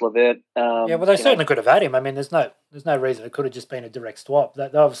Caris LeVert. They certainly could have had him. I mean, there's no reason it could have just been a direct swap. They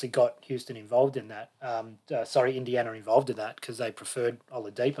obviously got Houston involved in that. Indiana involved in that because they preferred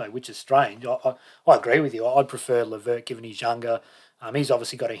Oladipo, which is strange. I agree with you. I'd prefer LeVert given he's younger. He's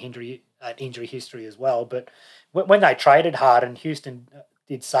obviously got an injury history as well. But when they traded Harden, Houston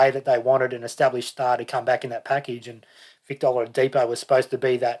did say that they wanted an established star to come back in that package, and Victor Oladipo was supposed to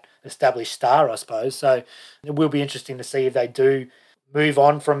be that established star, I suppose. So it will be interesting to see if they do move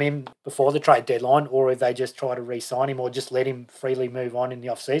on from him before the trade deadline, or if they just try to re-sign him or just let him freely move on in the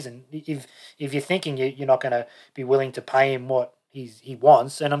off-season. If you're thinking you're not going to be willing to pay him what he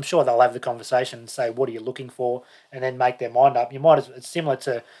wants, and I'm sure they'll have the conversation and say, what are you looking for, and then make their mind up. It's similar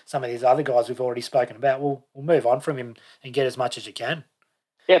to some of these other guys we've already spoken about. We'll move on from him and get as much as you can.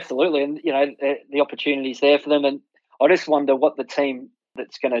 Yeah, absolutely. And, the opportunity's there for them. And I just wonder what the team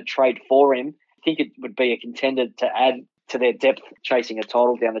that's going to trade for him, I think it would be a contender to add to their depth chasing a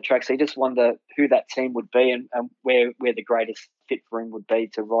title down the track. So you just wonder who that team would be and where the greatest fit for him would be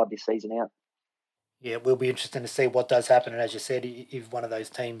to ride this season out. Yeah, it will be interesting to see what does happen. And as you said, if one of those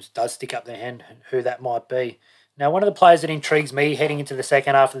teams does stick up their hand, who that might be. Now, one of the players that intrigues me heading into the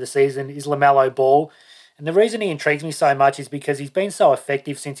second half of the season is LaMelo Ball. And the reason he intrigues me so much is because he's been so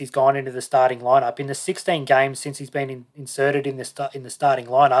effective since he's gone into the starting lineup. In the 16 games since he's been inserted in the starting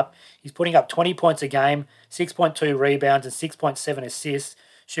lineup, he's putting up 20 points a game, 6.2 rebounds and 6.7 assists,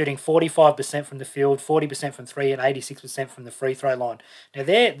 shooting 45% from the field, 40% from three, and 86% from the free throw line. Now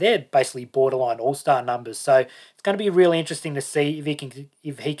they're basically borderline all-star numbers. So it's going to be really interesting to see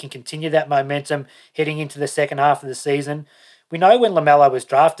if he can continue that momentum heading into the second half of the season. We know when LaMelo was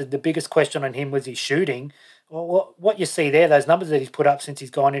drafted, the biggest question on him was his shooting. Well, what you see there, those numbers that he's put up since he's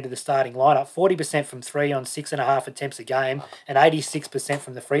gone into the starting lineup, 40% from three on 6.5 attempts a game and 86%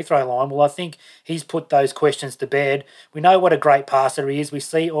 from the free throw line. Well, I think he's put those questions to bed. We know what a great passer he is. We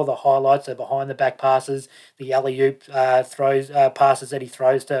see all the highlights, the behind the back passes, the alley-oop passes that he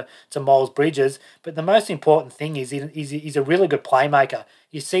throws to Miles Bridges. But the most important thing is he's a really good playmaker.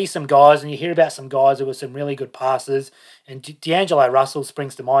 You see some guys and you hear about some guys who are some really good passers. And D'Angelo Russell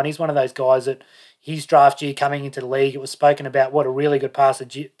springs to mind. He's one of those guys that his draft year coming into the league, it was spoken about what a really good passer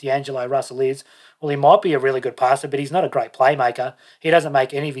D'Angelo Russell is. Well, he might be a really good passer, but he's not a great playmaker. He doesn't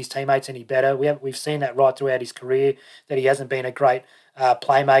make any of his teammates any better. We've seen that right throughout his career, that he hasn't been a great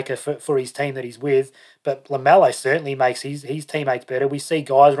playmaker for his team that he's with. But LaMelo certainly makes his teammates better. We see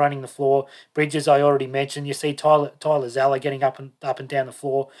guys running the floor. Bridges, I already mentioned. You see Tyler Zeller getting up and down the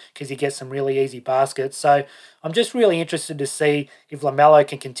floor because he gets some really easy baskets. So I'm just really interested to see if LaMelo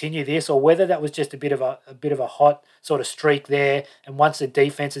can continue this, or whether that was just a bit of a hot sort of streak there. And once the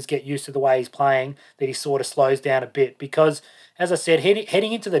defenses get used to the way he's playing, that he sort of slows down a bit. Because, as I said,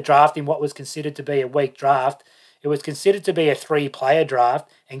 heading into the draft in what was considered to be a weak draft, it was considered to be a 3-player draft,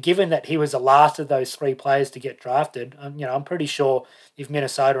 and given that he was the last of those 3 players to get drafted, I'm pretty sure if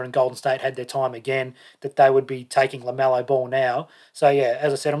Minnesota and Golden State had their time again, that they would be taking LaMelo Ball now. So yeah,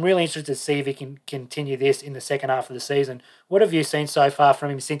 as I said, I'm really interested to see if he can continue this in the second half of the season. What have you seen so far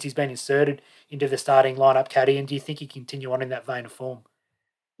from him since he's been inserted into the starting lineup, Caddy, and do you think he can continue on in that vein of form?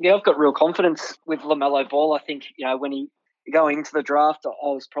 Yeah, I've got real confidence with LaMelo Ball. I think, when he going into the draft, I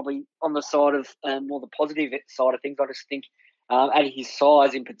was probably on the side of more the positive side of things. I just think at his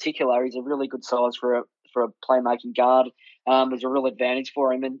size in particular, he's a really good size for a playmaking guard. There's a real advantage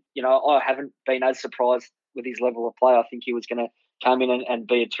for him. And, I haven't been as surprised with his level of play. I think he was going to come in and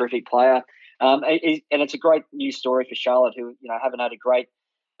be a terrific player. And it's a great news story for Charlotte, who, haven't had a great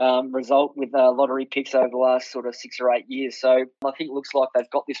result with lottery picks over the last sort of 6 or 8 years. So I think it looks like they've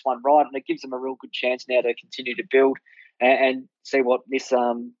got this one right, and it gives them a real good chance now to continue to build and see what this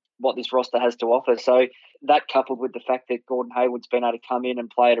roster has to offer. So that, coupled with the fact that Gordon Hayward's been able to come in and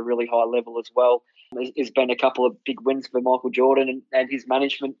play at a really high level as well, has been a couple of big wins for Michael Jordan and his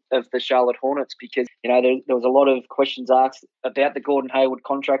management of the Charlotte Hornets, because there was a lot of questions asked about the Gordon Hayward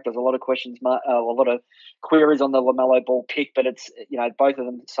contract. There's a lot of questions, a lot of queries on the LaMelo Ball pick, but it's both of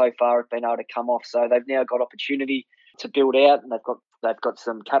them so far have been able to come off. So they've now got opportunity to build out, and they've got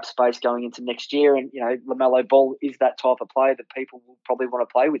some cap space going into next year. And LaMelo Ball is that type of player that people will probably want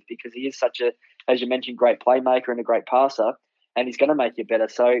to play with, because he is such a, as you mentioned, great playmaker and a great passer, and he's going to make you better.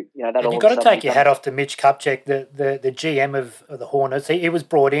 So that. And you've got to take your hat off to Mitch Kupchak, the GM of the Hornets. He was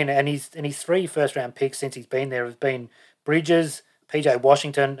brought in, and his 3 first-round picks since he's been there have been Bridges, PJ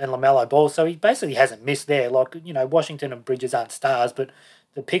Washington, and LaMelo Ball. So he basically hasn't missed there. Like, Washington and Bridges aren't stars, but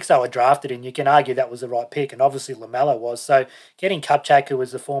the picks they were drafted in, you can argue that was the right pick, and obviously LaMelo was. So getting Kupchak, who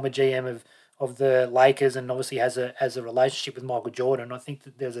was the former GM of the Lakers and obviously has a relationship with Michael Jordan, I think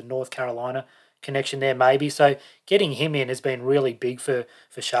that there's a North Carolina connection there maybe. So getting him in has been really big for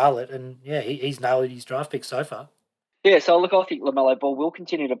Charlotte, and yeah, he's nailed his draft pick so far. Yeah, so look, I think LaMelo Ball will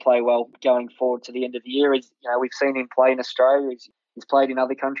continue to play well going forward to the end of the year. We've seen him play in Australia. He's played in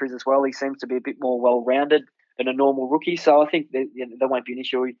other countries as well. He seems to be a bit more well-rounded than a normal rookie. So I think that there won't be an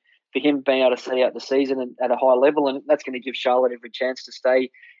issue for him being able to see out the season at a high level, and that's going to give Charlotte every chance to stay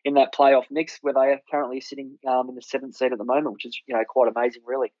in that playoff mix, where they are currently sitting in the 7th seed at the moment, which is quite amazing,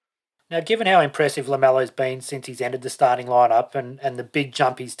 really. Now, given how impressive LaMelo's been since he's entered the starting lineup and the big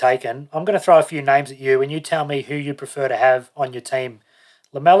jump he's taken, I'm going to throw a few names at you, and you tell me who you prefer to have on your team: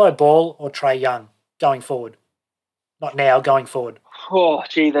 LaMelo Ball or Trae Young going forward. not now, going forward? Oh,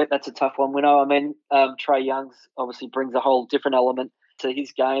 gee, that's a tough one. We know, Trae Young's obviously brings a whole different element to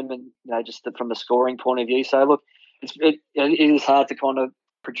his game, and just from the scoring point of view. So look, it is hard to kind of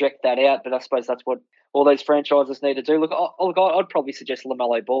project that out, but I suppose that's what all those franchises need to do. Look, I'd probably suggest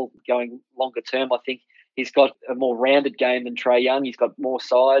LaMelo Ball going longer term. I think he's got a more rounded game than Trae Young. He's got more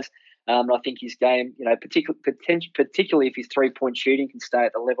size. And I think his game, particularly if his 3-point shooting can stay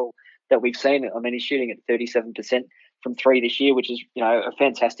at the level that we've seen. I mean, he's shooting at 37% from three this year, which is, a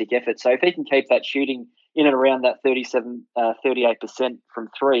fantastic effort. So if he can keep that shooting in and around that 38% from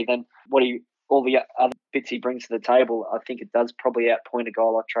three, then all the other bits he brings to the table, I think it does probably outpoint a guy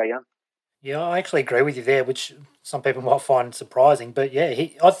like Trae Young. Yeah, I actually agree with you there, which some people might find surprising. But yeah,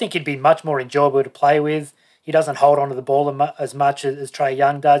 I think he'd be much more enjoyable to play with. He doesn't hold onto the ball as much as Trae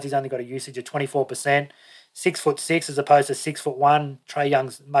Young does. He's only got a usage of 24%. 6'6" as opposed to 6'1". Trae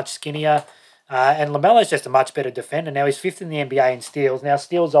Young's much skinnier. And LaMelo's just a much better defender. Now, he's fifth in the NBA in steals. Now,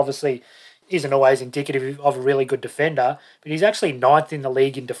 steals obviously isn't always indicative of a really good defender, but he's actually ninth in the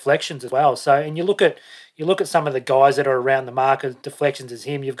league in deflections as well. So, and you look at some of the guys that are around the mark of deflections as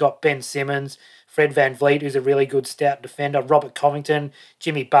him. You've got Ben Simmons, Fred VanVleet, who's a really good stout defender, Robert Covington,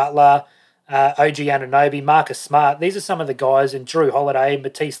 Jimmy Butler, OG Anunoby, Marcus Smart. These are some of the guys, and Drew Holiday,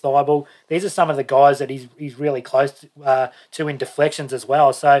 Matisse Thybulle. These are some of the guys that he's really close to in deflections as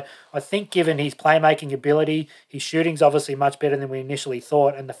well. So I think given his playmaking ability, his shooting's obviously much better than we initially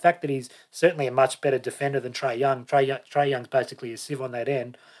thought, and the fact that he's certainly a much better defender than Trae Young. Trae Young's basically a sieve on that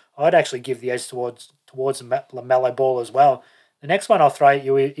end. I'd actually give the edge towards LaMelo Ball as well. The next one I'll throw at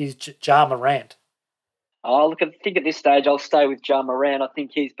you is Ja Morant. Oh, look, I think at this stage I'll stay with Ja Morant. I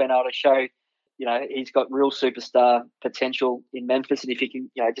think he's been able to show, he's got real superstar potential in Memphis, and if he can,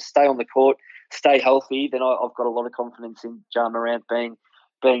 just stay on the court, stay healthy, then I've got a lot of confidence in Ja Morant being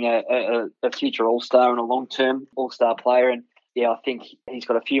a future All-Star and a long-term All-Star player. And I think he's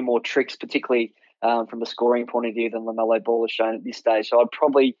got a few more tricks, particularly from a scoring point of view, than LaMelo Ball has shown at this stage. So I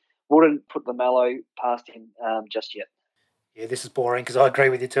probably wouldn't put LaMelo past him just yet. Yeah, this is boring because I agree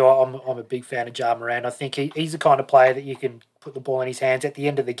with you too. I'm a big fan of Ja Morant. I think he's the kind of player that you can put the ball in his hands at the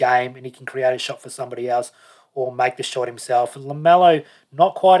end of the game and he can create a shot for somebody else or make the shot himself. And LaMelo,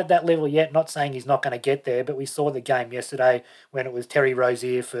 not quite at that level yet, not saying he's not going to get there, but we saw the game yesterday when it was Terry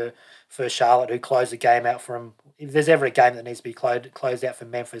Rozier for Charlotte who closed the game out for him. If there's ever a game that needs to be closed out for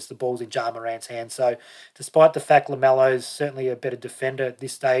Memphis, the ball's in Ja Morant's hands. So despite the fact LaMelo's certainly a better defender at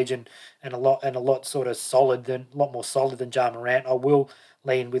this stage and a lot more solid than Ja Morant, I will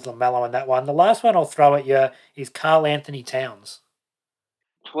lean with LaMelo on that one. The last one I'll throw at you is Karl Anthony Towns.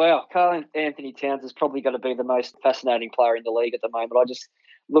 Well, Karl Anthony Towns is probably going to be the most fascinating player in the league at the moment. I just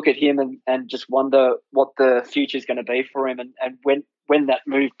look at him and just wonder what the future is going to be for him and when that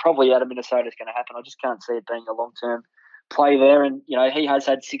move probably out of Minnesota is going to happen. I just can't see it being a long-term play there. And, he has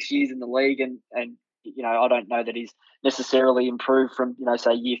had 6 years in the league and I don't know that he's necessarily improved from,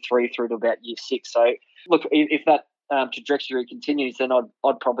 say, year 3 through to about year 6. So, look, if that trajectory continues, then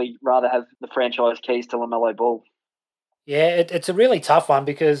I'd probably rather have the franchise keys to LaMelo Ball. Yeah, it's a really tough one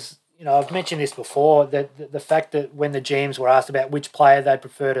because, I've mentioned this before, that the fact that when the GMs were asked about which player they'd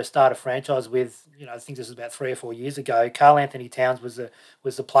prefer to start a franchise with, I think this was about 3 or 4 years ago, Karl Anthony Towns was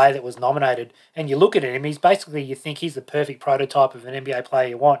the player that was nominated. And you look at him, he's basically, you think he's the perfect prototype of an NBA player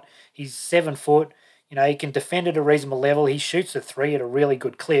you want. He's 7 foot, he can defend at a reasonable level. He shoots a three at a really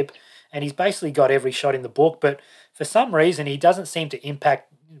good clip. And he's basically got every shot in the book. But for some reason, he doesn't seem to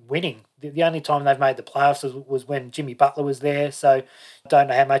impact winning. The only time they've made the playoffs was when Jimmy Butler was there. So I don't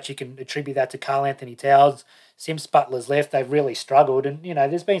know how much you can attribute that to Karl Anthony Towns. Since Butler's left, they've really struggled. And,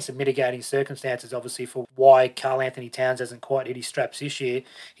 there's been some mitigating circumstances, obviously, for why Karl Anthony Towns hasn't quite hit his straps this year.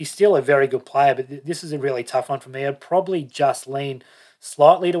 He's still a very good player, but this is a really tough one for me. I'd probably just lean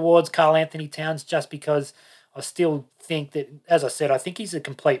slightly towards Karl Anthony Towns just because I still think that, as I said, I think he's a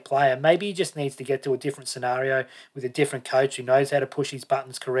complete player. Maybe he just needs to get to a different scenario with a different coach who knows how to push his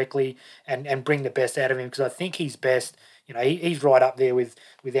buttons correctly and bring the best out of him, because I think he's best. He's right up there with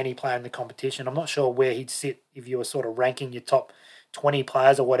any player in the competition. I'm not sure where he'd sit if you were sort of ranking your top 20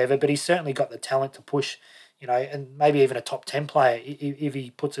 players or whatever, but he's certainly got the talent to push, and maybe even a top 10 player if he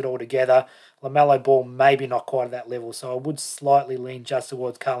puts it all together. LaMelo Ball maybe not quite at that level, so I would slightly lean just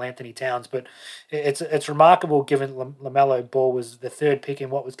towards Karl Anthony Towns. But it's remarkable given LaMelo Ball was the third pick in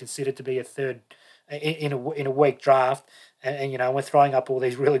what was considered to be a third in a weak draft, and we're throwing up all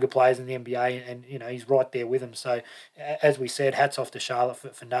these really good players in the NBA, and he's right there with them. So as we said, hats off to Charlotte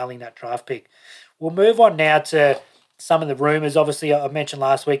for nailing that draft pick. We'll move on now to some of the rumours. Obviously, I mentioned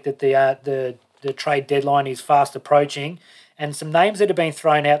last week that the trade deadline is fast approaching. And some names that have been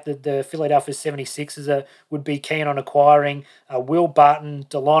thrown out that the Philadelphia 76ers would be keen on acquiring Will Barton,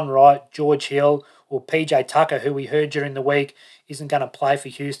 DeLon Wright, George Hill, or PJ Tucker, who we heard during the week isn't going to play for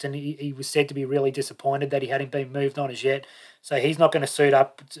Houston. He was said to be really disappointed that he hadn't been moved on as yet. So he's not going to suit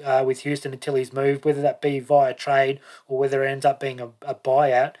up with Houston until he's moved, whether that be via trade or whether it ends up being a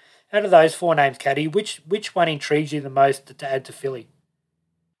buyout. Out of those four names, Caddy, which one intrigues you the most to add to Philly?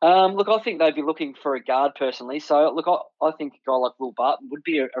 Look, I think they'd be looking for a guard personally. So, look, I think a guy like Will Barton would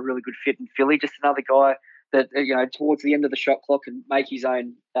be a really good fit in Philly. Just another guy that, towards the end of the shot clock can make his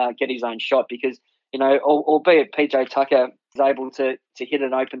own, get his own shot because, albeit PJ Tucker is able to hit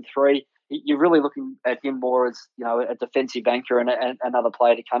an open three, you're really looking at him more as, a defensive anchor and another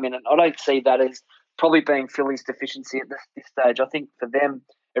player to come in. And I don't see that as probably being Philly's deficiency at this stage. I think for them,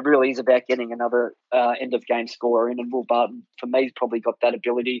 it really is about getting another end-of-game scorer in, and Will Barton, for me, has probably got that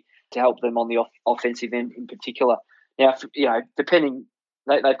ability to help them on the offensive end in particular. Now,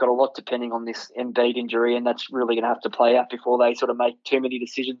 they've got a lot depending on this Embiid injury, and that's really going to have to play out before they sort of make too many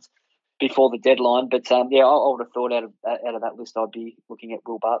decisions before the deadline. But, I would have thought out of that list, I'd be looking at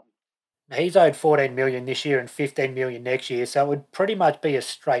Will Barton. He's owed $14 million this year and $15 million next year, so it would pretty much be a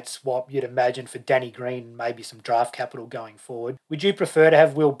straight swap, you'd imagine, for Danny Green and maybe some draft capital going forward. Would you prefer to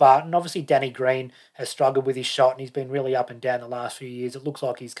have Will Barton? Obviously, Danny Green has struggled with his shot and he's been really up and down the last few years. It looks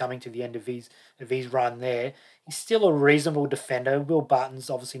like he's coming to the end of his run there. He's still a reasonable defender. Will Barton's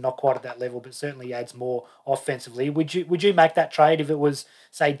obviously not quite at that level, but certainly adds more offensively. Would you make that trade if it was,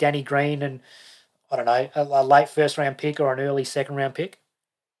 say, Danny Green and, I don't know, a late first-round pick or an early second-round pick?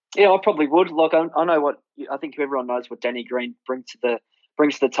 Yeah, I probably would. Like, I know I think everyone knows what Danny Green brings to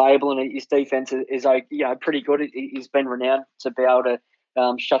the table, and his defense is pretty good. He's been renowned to be able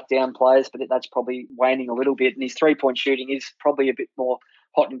to shut down players, but that's probably waning a little bit. And his 3-point shooting is probably a bit more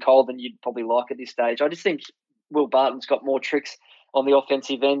hot and cold than you'd probably like at this stage. I just think Will Barton's got more tricks on the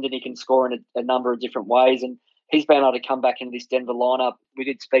offensive end, and he can score in a number of different ways. And he's been able to come back into this Denver lineup. We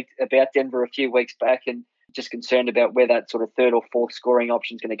did speak about Denver a few weeks back, and just concerned about where that sort of third or fourth scoring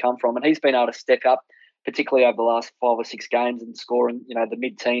option is going to come from. And he's been able to step up, particularly over the last 5 or 6 games, and scoring, the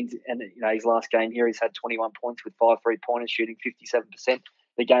mid-teens. And, his last game here, he's had 21 points with 5 3-pointers, shooting 57%.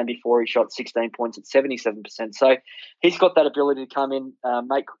 The game before, he shot 16 points at 77%. So he's got that ability to come in,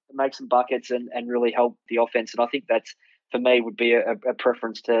 make some buckets and really help the offense. And I think that's, for me, would be a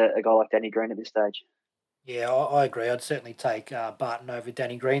preference to a guy like Danny Green at this stage. Yeah, I agree. I'd certainly take Barton over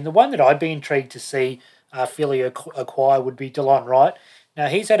Danny Green. The one that I'd be intrigued to see Philly acquire would be DeLon Wright. Now,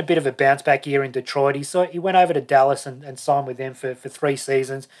 he's had a bit of a bounce back year in Detroit. He went over to Dallas and signed with them for 3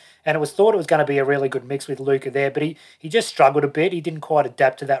 seasons. And it was thought it was going to be a really good mix with Luka there, but he just struggled a bit. He didn't quite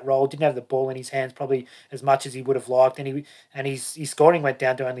adapt to that role, didn't have the ball in his hands probably as much as he would have liked. And his scoring went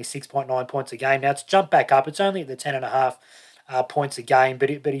down to only 6.9 points a game. Now, it's jumped back up. It's only at the 10.5 points a game, but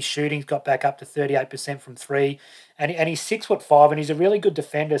his shooting's got back up to 38% from 3, and he's 6'5", and he's a really good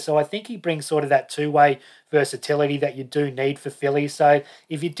defender. So I think he brings sort of that two-way versatility that you do need for Philly. So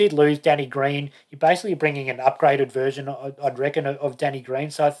if you did lose Danny Green, you're basically bringing an upgraded version, I'd reckon, of Danny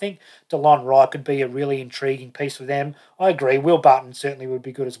Green. So I think DeLon Wright could be a really intriguing piece for them. I agree. Will Barton certainly would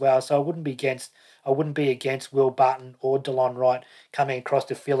be good as well. So I wouldn't be against Will Barton or DeLon Wright coming across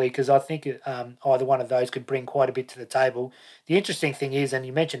to Philly, because I think either one of those could bring quite a bit to the table. The interesting thing is, and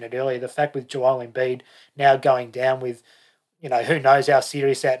you mentioned it earlier, the fact with Joel Embiid now going down with, who knows how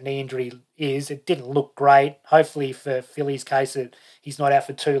serious that knee injury is. It didn't look great. Hopefully for Philly's case, he's not out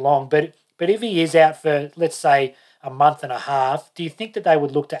for too long. But if he is out for, let's say, a month and a half, do you think that they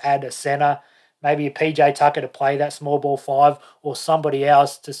would look to add a center, maybe a PJ Tucker to play that small ball 5, or somebody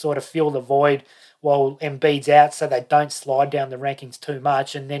else to sort of fill the void while Embiid's out, so they don't slide down the rankings too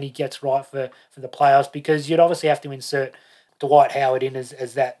much, and then he gets right for the playoffs? Because you'd obviously have to insert Dwight Howard in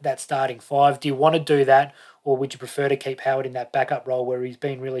as that starting 5. Do you want to do that, or would you prefer to keep Howard in that backup role where he's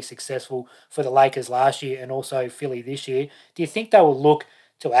been really successful for the Lakers last year and also Philly this year? Do you think they will look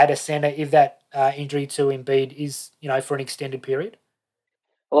to add a center if that injury to Embiid is, for an extended period?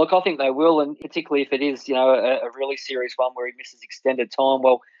 Well, look, I think they will, and particularly if it is, a really serious one where he misses extended time.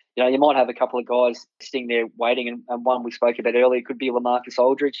 Well, you might have a couple of guys sitting there waiting, and one we spoke about earlier could be LaMarcus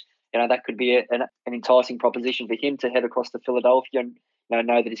Aldridge. That could be an enticing proposition for him to head across to Philadelphia and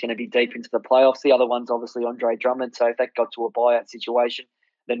know that he's going to be deep into the playoffs. The other one's obviously Andre Drummond. So if that got to a buyout situation,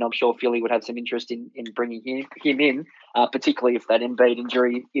 then I'm sure Philly would have some interest in bringing him in, particularly if that Embiid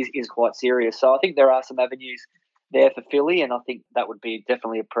injury is quite serious. So I think there are some avenues there for Philly, and I think that would be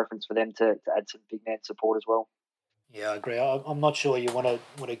definitely a preference for them to add some big man support as well. Yeah, I agree. I'm not sure you want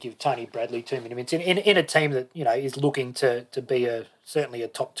to give Tony Bradley too many minutes in a team that is looking to be certainly a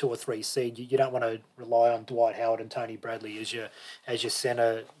top 2 or 3 seed. You don't want to rely on Dwight Howard and Tony Bradley as your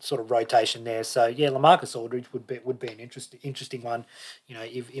centre sort of rotation there. So yeah, LaMarcus Aldridge would be an interesting one.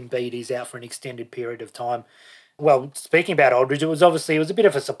 If Embiid is out for an extended period of time. Well, speaking about Aldridge, it was a bit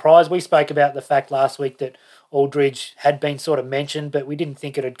of a surprise. We spoke about the fact last week that Aldridge had been sort of mentioned, but we didn't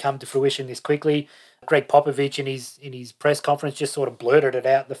think it had come to fruition this quickly. Greg Popovich in his press conference just sort of blurted it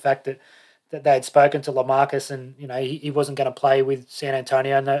out, the fact that they had spoken to LaMarcus and he wasn't going to play with San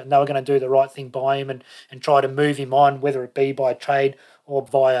Antonio, and they were going to do the right thing by him and try to move him on, whether it be by trade or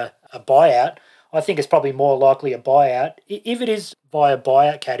via a buyout. I think it's probably more likely a buyout. If it is via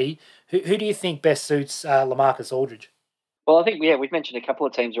buyout, Caddy, who do you think best suits LaMarcus Aldridge? Well, I think we've mentioned a couple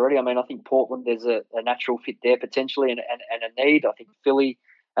of teams already. I mean, I think Portland, there's a natural fit there potentially, and a need. I think Philly,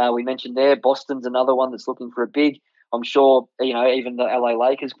 we mentioned there. Boston's another one that's looking for a big. I'm sure even the LA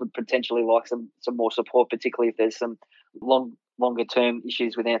Lakers would potentially like some more support, particularly if there's some longer term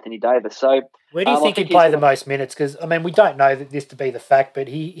issues with Anthony Davis. So where do you think he'd play the most minutes? Because I mean, we don't know this to be the fact, but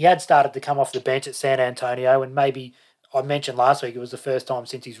he had started to come off the bench at San Antonio, and maybe I mentioned last week it was the first time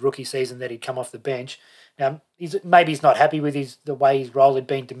since his rookie season that he'd come off the bench. Now, maybe he's not happy with the way his role had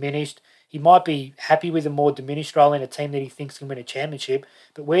been diminished. He might be happy with a more diminished role in a team that he thinks can win a championship.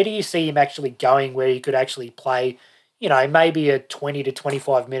 But where do you see him actually going where he could actually play, maybe a 20 to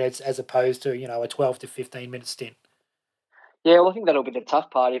 25 minutes as opposed to, a 12 to 15-minute stint? Yeah, well, I think that'll be the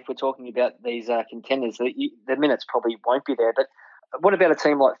tough part if we're talking about these contenders. The minutes probably won't be there. But what about a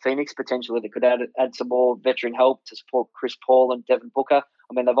team like Phoenix potentially that could add some more veteran help to support Chris Paul and Devin Booker?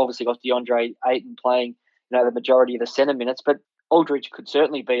 I mean, they've obviously got DeAndre Ayton playing, the majority of the center minutes, but Aldridge could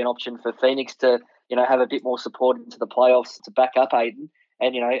certainly be an option for Phoenix to, have a bit more support into the playoffs to back up Ayton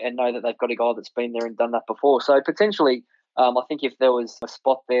and, and know that they've got a guy that's been there and done that before. So potentially, I think if there was a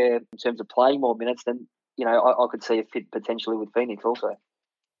spot there in terms of playing more minutes, then, I could see a fit potentially with Phoenix also.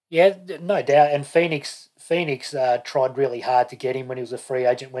 Yeah, no doubt. And Phoenix tried really hard to get him when he was a free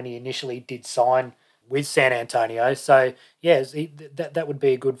agent when he initially did sign with San Antonio. So, yes, that would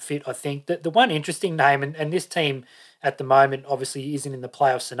be a good fit, I think. The one interesting name, and this team at the moment obviously isn't in the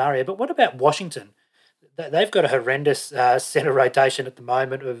playoff scenario, but what about Washington? They've got a horrendous centre rotation at the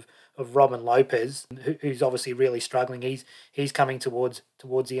moment of Robin Lopez, who's obviously really struggling. He's coming towards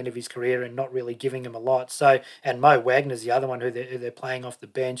the end of his career and not really giving him a lot. So, and Mo Wagner's the other one who they're playing off the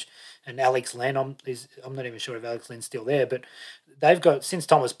bench, and Alex Len. I'm not even sure if Alex Len's still there, but they've got, since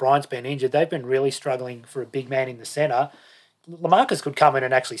Thomas Bryant's been injured, they've been really struggling for a big man in the centre. LaMarcus could come in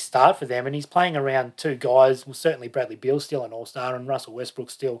and actually start for them, and he's playing around two guys. Well, certainly Bradley Beal's still an all-star, and Russell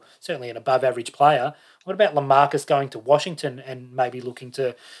Westbrook's still certainly an above-average player. What about LaMarcus going to Washington and maybe looking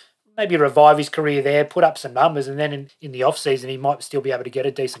to revive his career there, put up some numbers, and then in the off-season he might still be able to get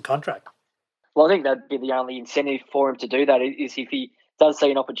a decent contract? Well, I think that'd be the only incentive for him to do that is if he does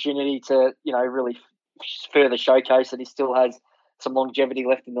see an opportunity to, really further showcase that he still has some longevity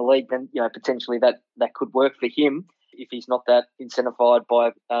left in the league, then, potentially that could work for him if he's not that incentivized by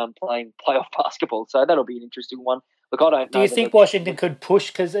playing playoff basketball. So that'll be an interesting one. Look, I don't know. Do you think Washington could push?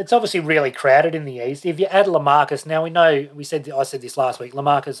 Because it's obviously really crowded in the East. If you add LaMarcus, now we know, I said this last week,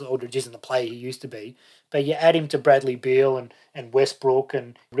 LaMarcus Aldridge isn't the player he used to be, but you add him to Bradley Beal and Westbrook,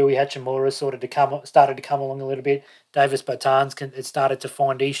 and Rui Hachimura started to come along a little bit. Davis Bertans has started to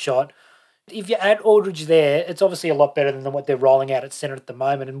find his shot. If you add Aldridge there, it's obviously a lot better than what they're rolling out at centre at the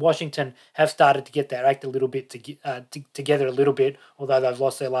moment. And Washington have started to get their act a little bit together a little bit, although they've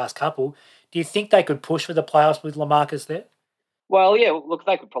lost their last couple. Do you think they could push for the playoffs with LaMarcus there? Well, yeah, look,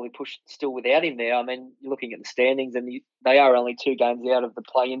 they could probably push still without him there. I mean, you're looking at the standings, and they are only 2 games out of the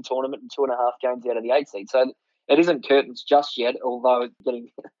play-in tournament and 2.5 games out of the 8 seed. So it isn't curtains just yet, although getting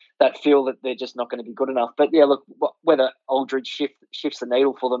that feel that they're just not going to be good enough. But yeah, look, whether Aldridge shifts the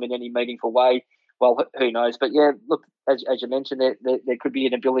needle for them in any meaningful way, well, who knows? But yeah, look, as you mentioned, there could be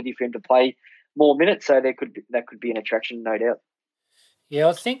an ability for him to play more minutes, so that could be an attraction, no doubt. Yeah,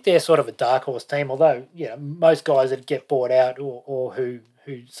 I think they're sort of a dark horse team, although, most guys that get bought out or who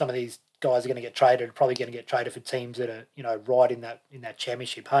some of these guys are going to get traded are probably going to get traded for teams that are, right in that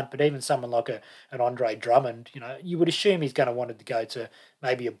championship hunt. But even someone like an Andre Drummond, you would assume he's going to want to go to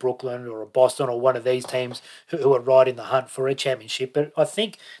maybe a Brooklyn or a Boston or one of these teams who are right in the hunt for a championship. But I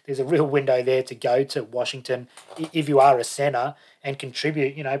think there's a real window there to go to Washington if you are a centre and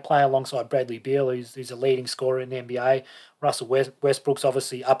contribute, play alongside Bradley Beal, who's a leading scorer in the NBA. Russell Westbrook's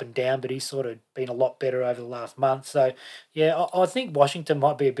obviously up and down, but he's sort of been a lot better over the last month. So, yeah, I think Washington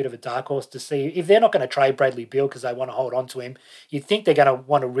might be a bit of a dark horse to see. If they're not going to trade Bradley Beal because they want to hold on to him, you'd think they're going to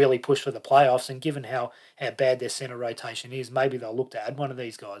want to really push for the playoffs. And given how bad their centre rotation is, maybe they'll look to add one of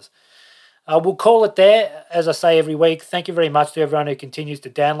these guys. We'll call it there, as I say every week. Thank you very much to everyone who continues to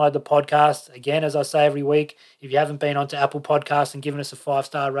download the podcast. Again, as I say every week, if you haven't been onto Apple Podcasts and given us a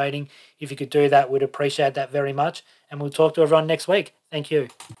 5-star rating, if you could do that, we'd appreciate that very much. And we'll talk to everyone next week. Thank you.